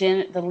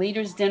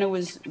leaders' dinner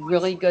was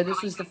really good.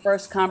 This was the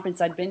first conference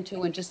I'd been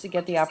to, and just to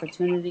get the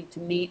opportunity to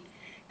meet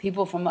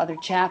people from other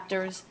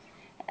chapters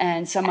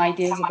and some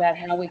ideas about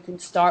how we can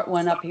start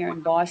one up here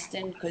in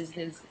Boston, because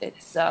there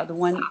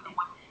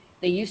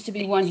used to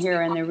be one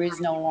here and there is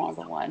no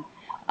longer one.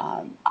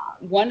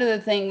 One of the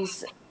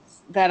things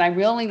that I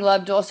really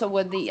loved also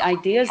were the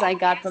ideas I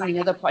got from the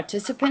other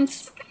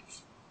participants.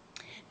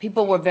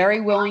 People were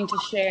very willing to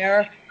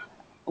share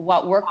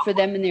what worked for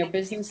them in their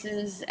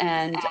businesses,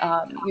 and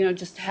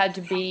just had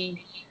to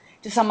be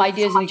just some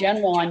ideas in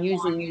general on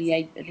using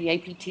the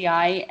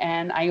APTI.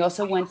 And I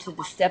also went to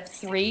the step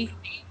 3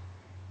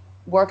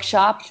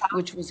 workshop,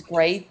 which was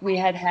great. We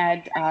had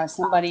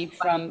somebody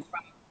from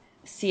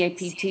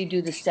CAPT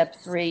do a step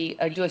 3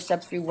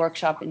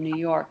 workshop in New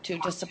York too,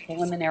 just a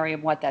preliminary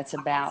of what that's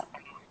about.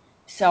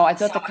 So I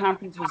thought the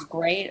conference was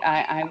great.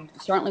 I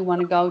certainly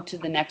want to go to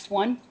the next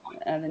one.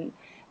 And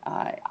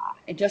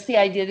just the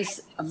idea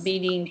of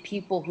meeting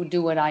people who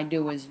do what I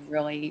do is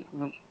really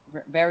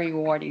very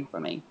rewarding for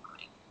me.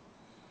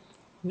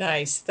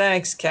 Nice.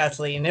 Thanks,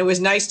 Kathleen. It was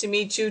nice to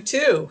meet you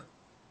too.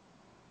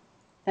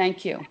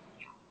 Thank you.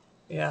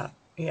 Yeah,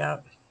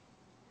 yeah.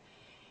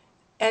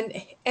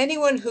 And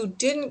anyone who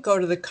didn't go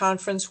to the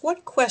conference,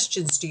 what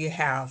questions do you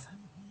have?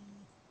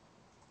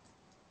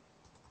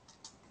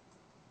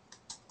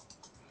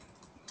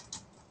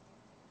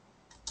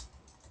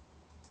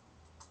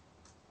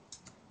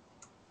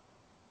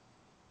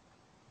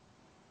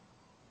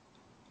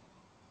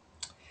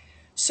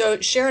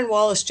 So Sharon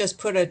Wallace just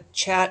put a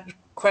chat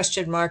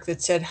question mark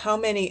that said, how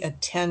many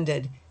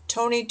attended?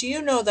 Tony, do you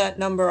know that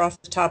number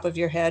off the top of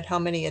your head? How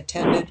many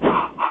attended?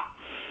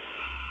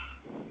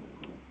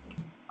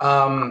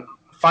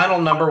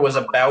 Final number was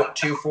about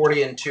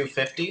 240 and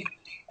 250.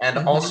 And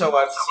also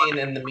I've seen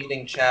in the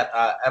meeting chat,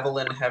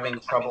 Evelyn having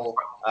trouble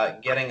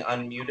getting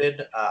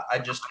unmuted. I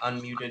just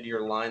unmuted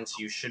your line, so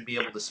you should be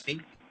able to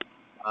speak.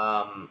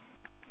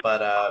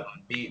 But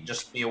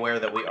just be aware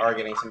that we are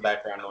getting some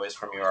background noise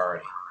from you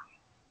already.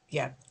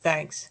 Yeah,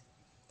 thanks.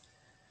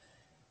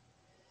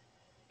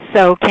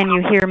 So can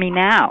you hear me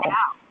now?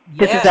 Yes.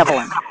 This is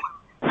Evelyn.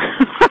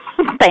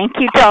 Thank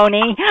you,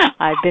 Tony.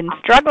 I've been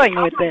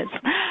struggling with this.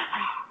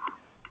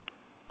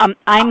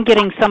 I'm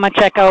getting so much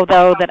echo,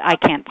 though, that I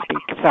can't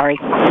speak. Sorry.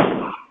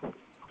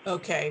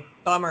 Okay,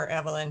 bummer,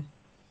 Evelyn.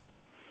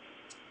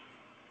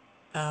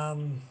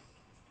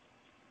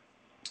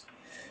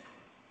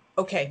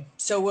 Okay,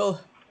 so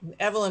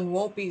Evelyn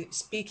won't be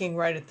speaking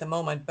right at the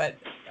moment, but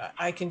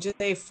I can just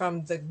say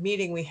from the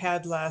meeting we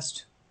had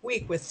last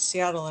week with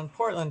Seattle and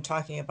Portland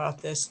talking about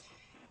this,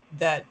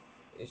 that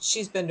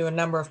she's been to a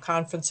number of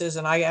conferences,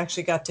 and I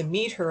actually got to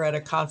meet her at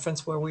a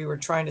conference where we were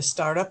trying to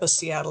start up a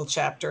Seattle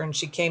chapter, and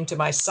she came to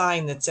my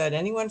sign that said,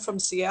 anyone from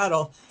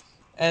Seattle,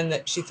 and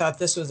that she thought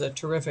this was a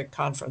terrific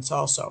conference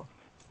also.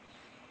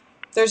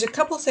 There's a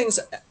couple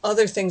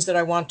other things that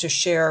I want to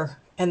share,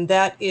 and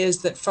that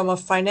is that from a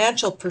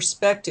financial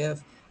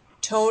perspective,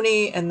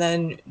 Tony and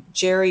then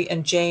Jerry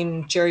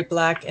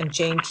Black and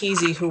Jane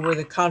Kesey, who were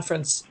the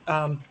conference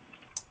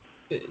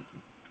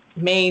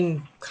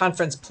main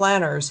conference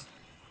planners,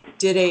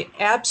 did a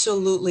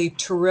absolutely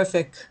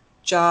terrific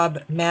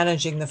job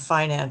managing the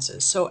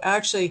finances. So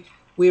actually,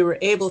 we were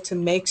able to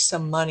make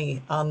some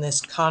money on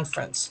this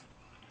conference.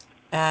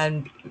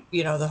 And,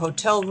 the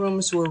hotel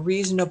rooms were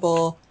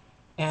reasonable,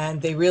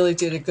 and they really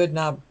did a good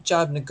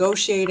job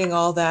negotiating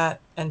all that.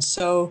 And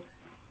so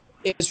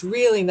it was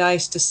really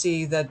nice to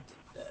see that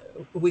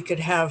we could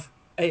have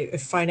a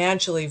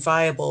financially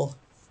viable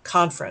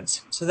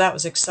conference. So that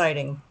was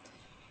exciting.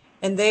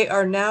 And they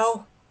are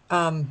now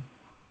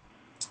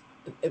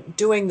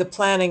doing the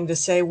planning to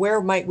say,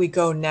 where might we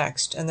go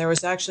next? And there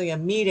was actually a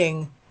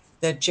meeting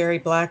that Jerry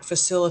Black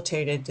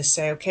facilitated to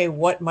say, okay,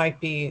 what might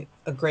be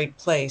a great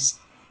place?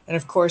 And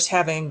of course,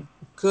 having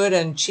good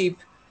and cheap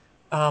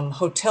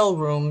hotel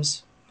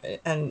rooms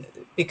and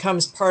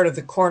becomes part of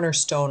the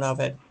cornerstone of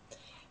it.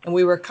 And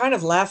we were kind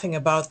of laughing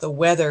about the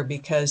weather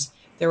because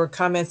there were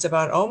comments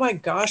about, oh my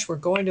gosh, we're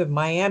going to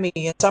Miami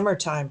in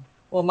summertime.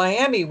 Well,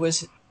 Miami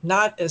was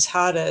not as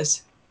hot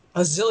as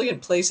a zillion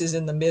places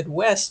in the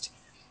Midwest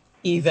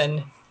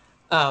even.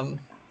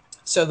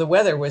 So the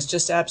weather was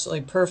just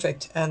absolutely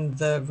perfect, and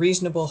the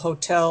reasonable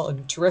hotel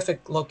and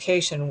terrific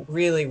location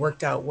really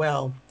worked out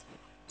well.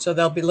 So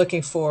they'll be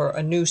looking for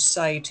a new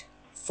site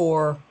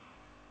for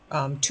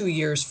 2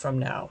 years from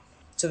now.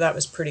 So that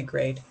was pretty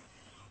great.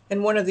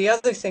 And one of the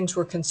other things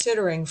we're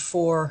considering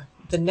for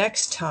the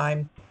next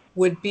time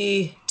would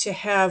be to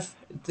have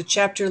the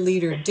chapter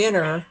leader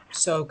dinner,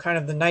 so kind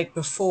of the night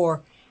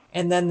before,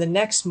 and then the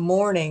next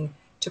morning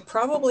to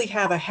probably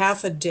have a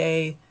half a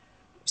day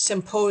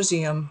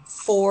symposium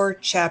for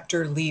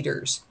chapter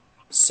leaders.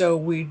 So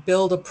we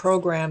build a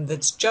program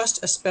that's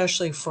just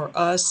especially for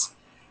us.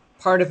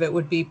 Part of it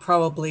would be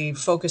probably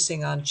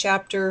focusing on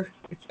chapter,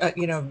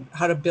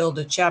 how to build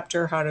a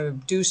chapter, how to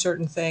do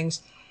certain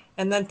things.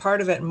 And then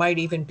part of it might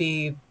even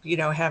be,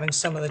 having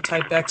some of the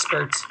type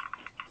experts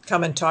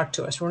come and talk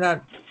to us.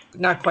 We're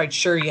not quite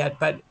sure yet,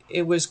 but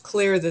it was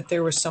clear that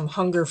there was some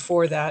hunger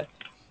for that.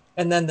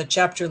 And then the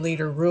chapter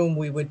leader room,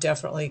 we would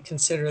definitely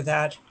consider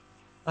that,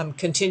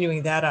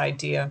 continuing that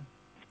idea.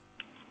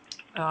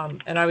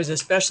 And I was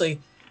especially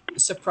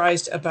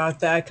surprised about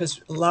that because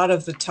a lot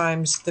of the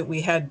times that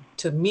we had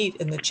to meet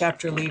in the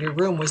chapter leader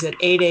room was at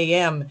 8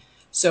 a.m.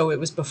 So it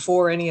was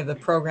before any of the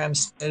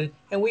programs started.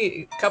 And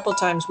a couple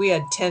times we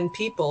had 10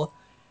 people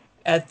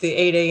at the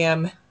 8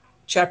 a.m.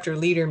 chapter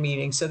leader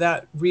meeting. So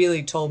that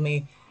really told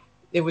me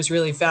it was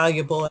really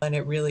valuable and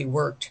it really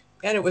worked.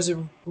 And it was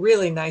a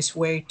really nice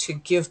way to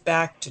give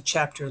back to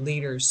chapter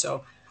leaders.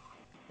 So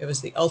it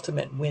was the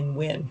ultimate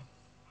win-win.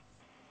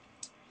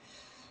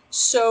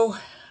 So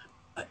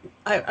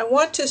I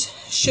want to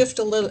shift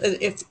a little.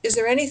 Is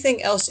there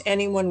anything else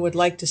anyone would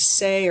like to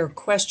say or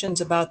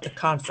questions about the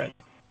conference?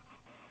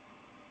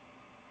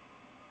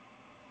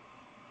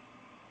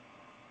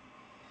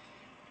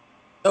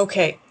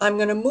 Okay, I'm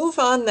going to move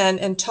on then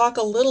and talk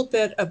a little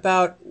bit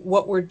about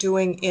what we're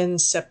doing in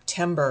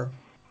September.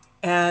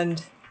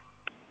 And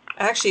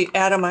actually,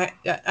 Adam,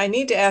 I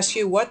need to ask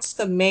you, what's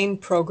the main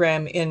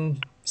program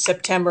in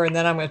September? And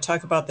then I'm going to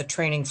talk about the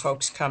training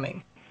folks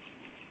coming.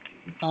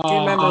 Do you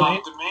remember?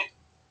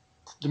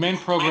 The main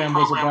program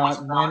was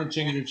about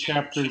managing your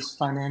chapter's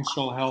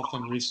financial health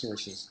and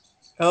resources.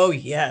 Oh,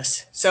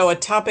 yes. So a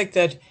topic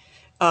that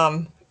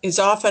is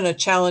often a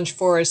challenge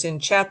for us in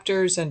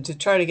chapters, and to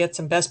try to get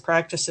some best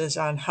practices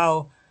on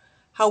how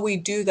we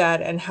do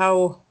that, and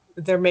how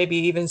there may be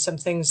even some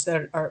things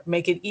that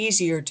make it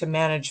easier to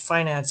manage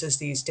finances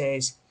these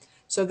days.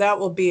 So that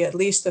will be at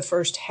least the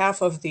first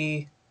half of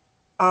the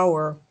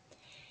hour.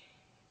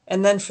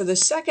 And then for the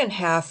second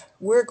half,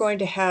 we're going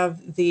to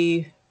have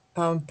the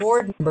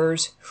board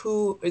members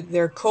who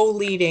they're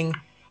co-leading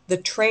the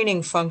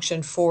training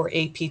function for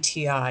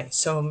APTI.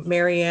 So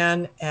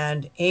Marianne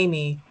and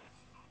Amy,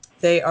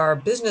 they are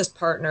business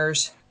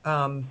partners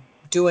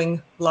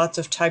doing lots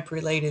of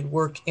type-related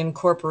work in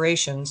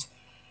corporations,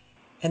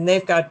 and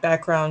they've got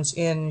backgrounds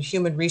in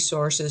human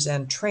resources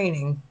and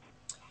training.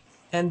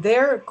 And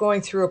they're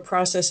going through a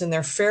process, and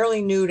they're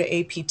fairly new to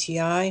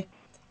APTI.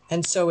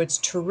 And so it's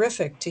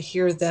terrific to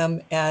hear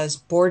them as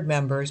board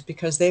members,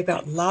 because they've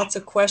got lots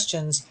of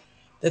questions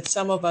that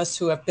some of us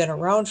who have been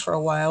around for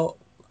a while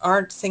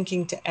aren't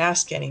thinking to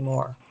ask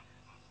anymore.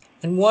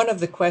 And one of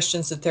the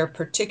questions that they're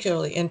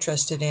particularly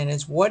interested in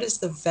is, what is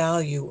the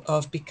value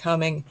of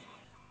becoming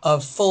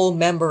a full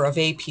member of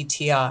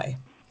APTI?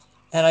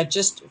 And I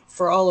just,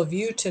 for all of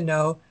you to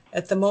know,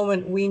 at the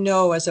moment, we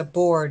know as a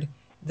board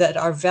that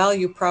our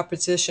value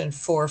proposition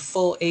for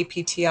full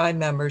APTI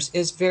members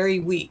is very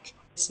weak.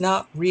 It's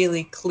not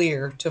really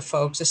clear to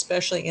folks,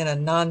 especially in a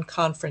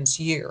non-conference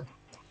year.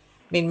 I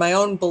mean, my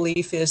own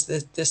belief is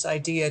that this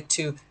idea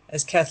to,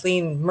 as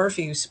Kathleen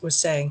Murphy was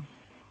saying,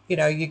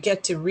 you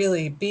get to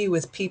really be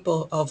with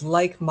people of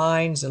like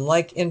minds and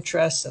like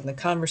interests, and the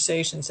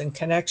conversations and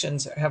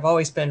connections have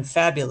always been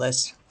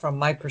fabulous from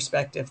my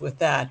perspective with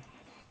that.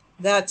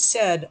 That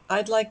said,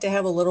 I'd like to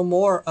have a little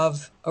more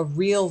of a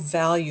real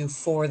value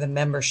for the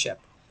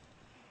membership.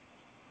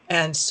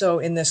 And so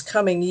in this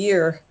coming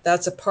year,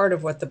 that's a part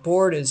of what the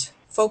board is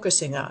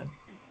focusing on.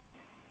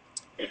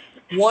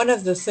 One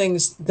of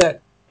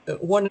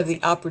the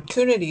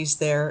opportunities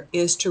there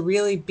is to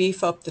really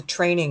beef up the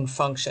training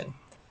function.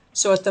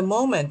 So at the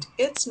moment,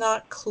 it's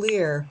not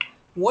clear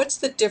what's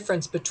the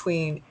difference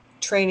between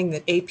training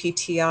that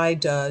APTI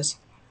does,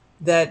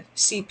 that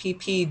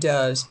CPP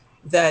does,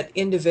 that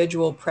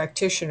individual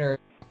practitioners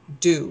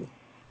do.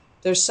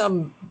 There's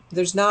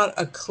not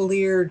a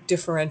clear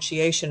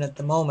differentiation at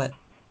the moment.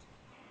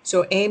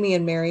 So Amy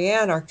and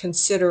Marianne are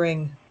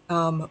considering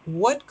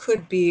what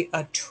could be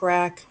a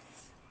track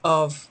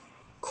of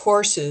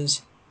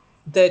courses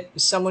that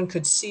someone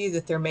could see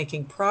that they're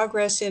making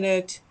progress in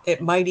it.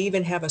 It might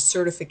even have a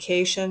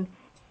certification.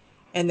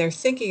 And they're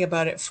thinking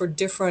about it for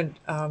different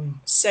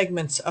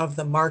segments of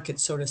the market,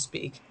 so to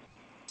speak.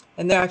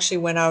 And they actually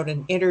went out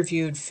and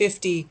interviewed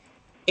 50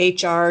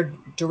 HR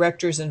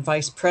directors and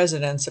vice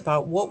presidents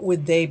about what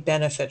would they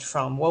benefit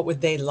from, what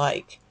would they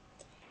like.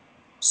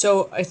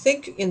 So I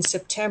think in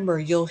September,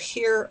 you'll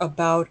hear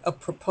about a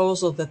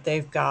proposal that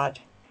they've got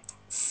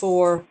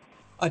for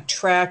a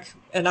track,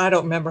 and I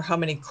don't remember how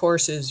many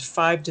courses,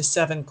 5 to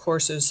 7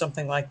 courses,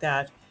 something like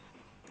that,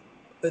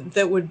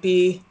 that would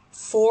be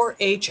for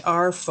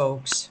HR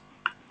folks,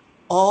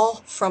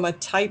 all from a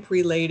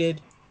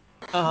type-related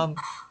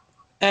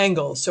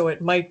angle. So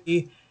it might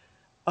be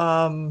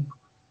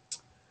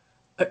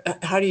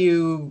how do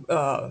you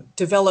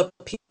develop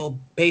people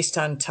based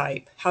on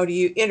type? How do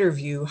you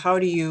interview? How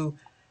do you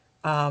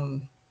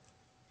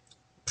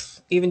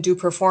even do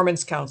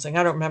performance counseling?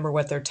 I don't remember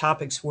what their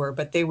topics were,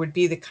 but they would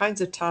be the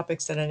kinds of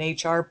topics that an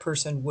HR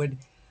person would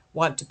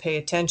want to pay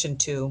attention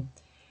to.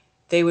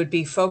 They would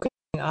be focusing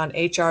on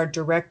HR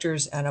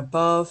directors and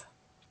above.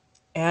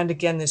 And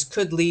again, this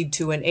could lead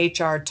to an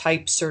HR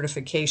type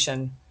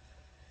certification.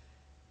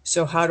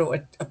 So how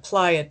to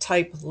apply a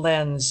type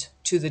lens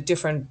to the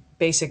different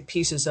basic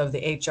pieces of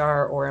the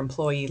HR or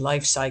employee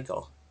life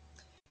cycle.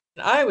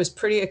 And I was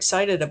pretty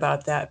excited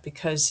about that,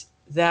 because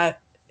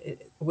that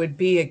would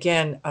be,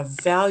 again, a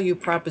value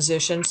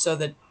proposition, so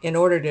that in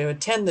order to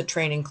attend the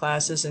training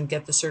classes and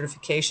get the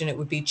certification, it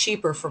would be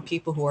cheaper for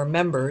people who are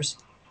members.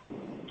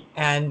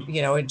 And,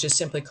 it just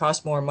simply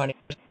costs more money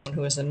for someone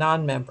who is a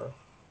non-member.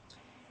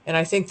 And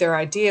I think their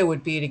idea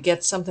would be to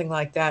get something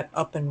like that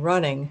up and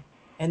running,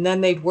 and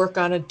then they'd work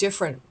on a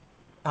different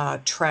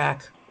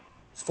track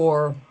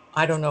for,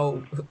 I don't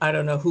know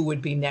who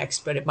would be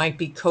next, but it might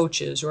be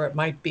coaches, or it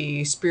might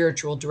be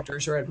spiritual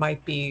directors, or it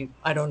might be,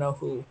 I don't know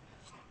who.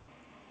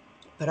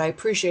 But I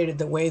appreciated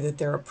the way that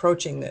they're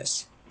approaching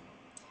this.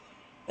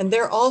 And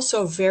they're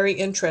also very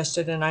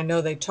interested, and I know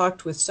they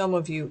talked with some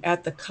of you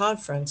at the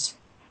conference.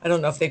 I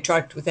don't know if they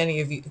talked with any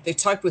of you. They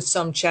talked with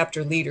some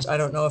chapter leaders. I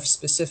don't know if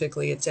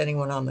specifically it's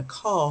anyone on the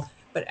call,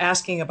 but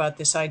asking about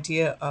this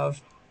idea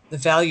of the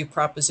value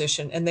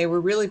proposition. And they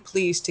were really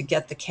pleased to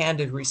get the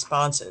candid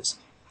responses.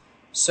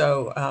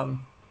 So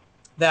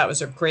that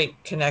was a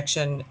great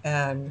connection,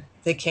 and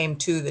they came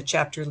to the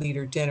chapter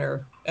leader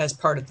dinner as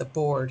part of the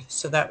board,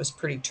 so that was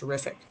pretty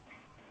terrific.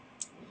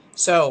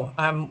 So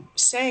I'm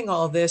saying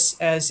all this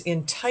as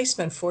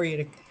enticement for you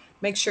to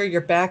make sure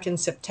you're back in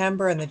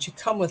September and that you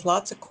come with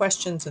lots of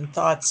questions and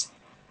thoughts.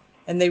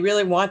 And they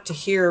really want to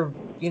hear,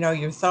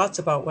 your thoughts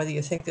about whether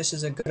you think this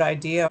is a good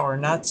idea or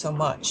not so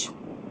much.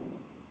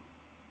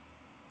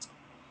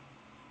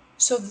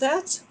 So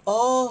that's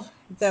all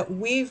that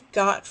we've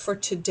got for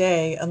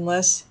today,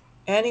 unless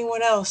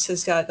anyone else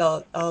has got,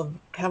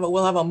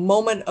 we'll have a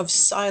moment of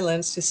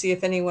silence to see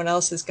if anyone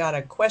else has got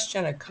a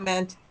question, a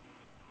comment.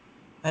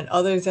 And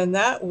other than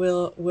that,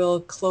 we'll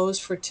close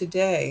for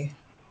today.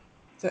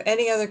 So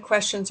any other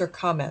questions or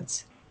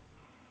comments?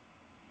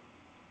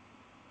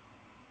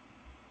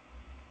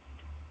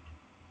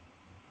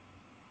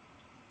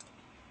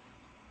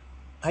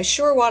 I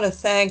sure want to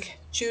thank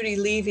Judy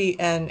Levy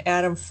and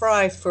Adam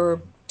Fry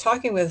for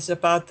talking with us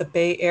about the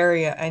Bay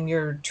Area and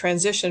your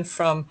transition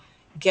from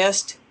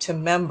guest to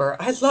member.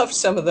 I love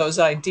some of those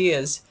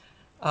ideas.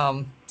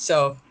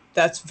 So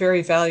that's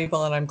very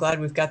valuable, and I'm glad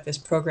we've got this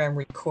program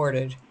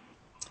recorded.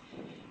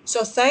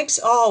 So thanks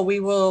all.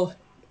 We will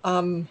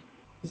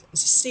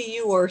see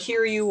you or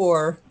hear you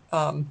or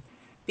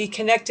be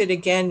connected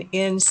again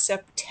in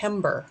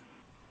September.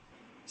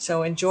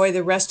 So enjoy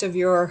the rest of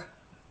your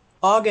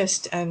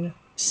August and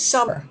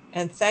summer,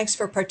 and thanks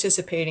for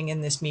participating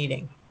in this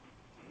meeting.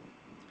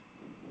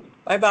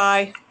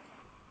 Bye-bye.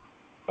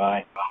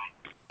 Bye.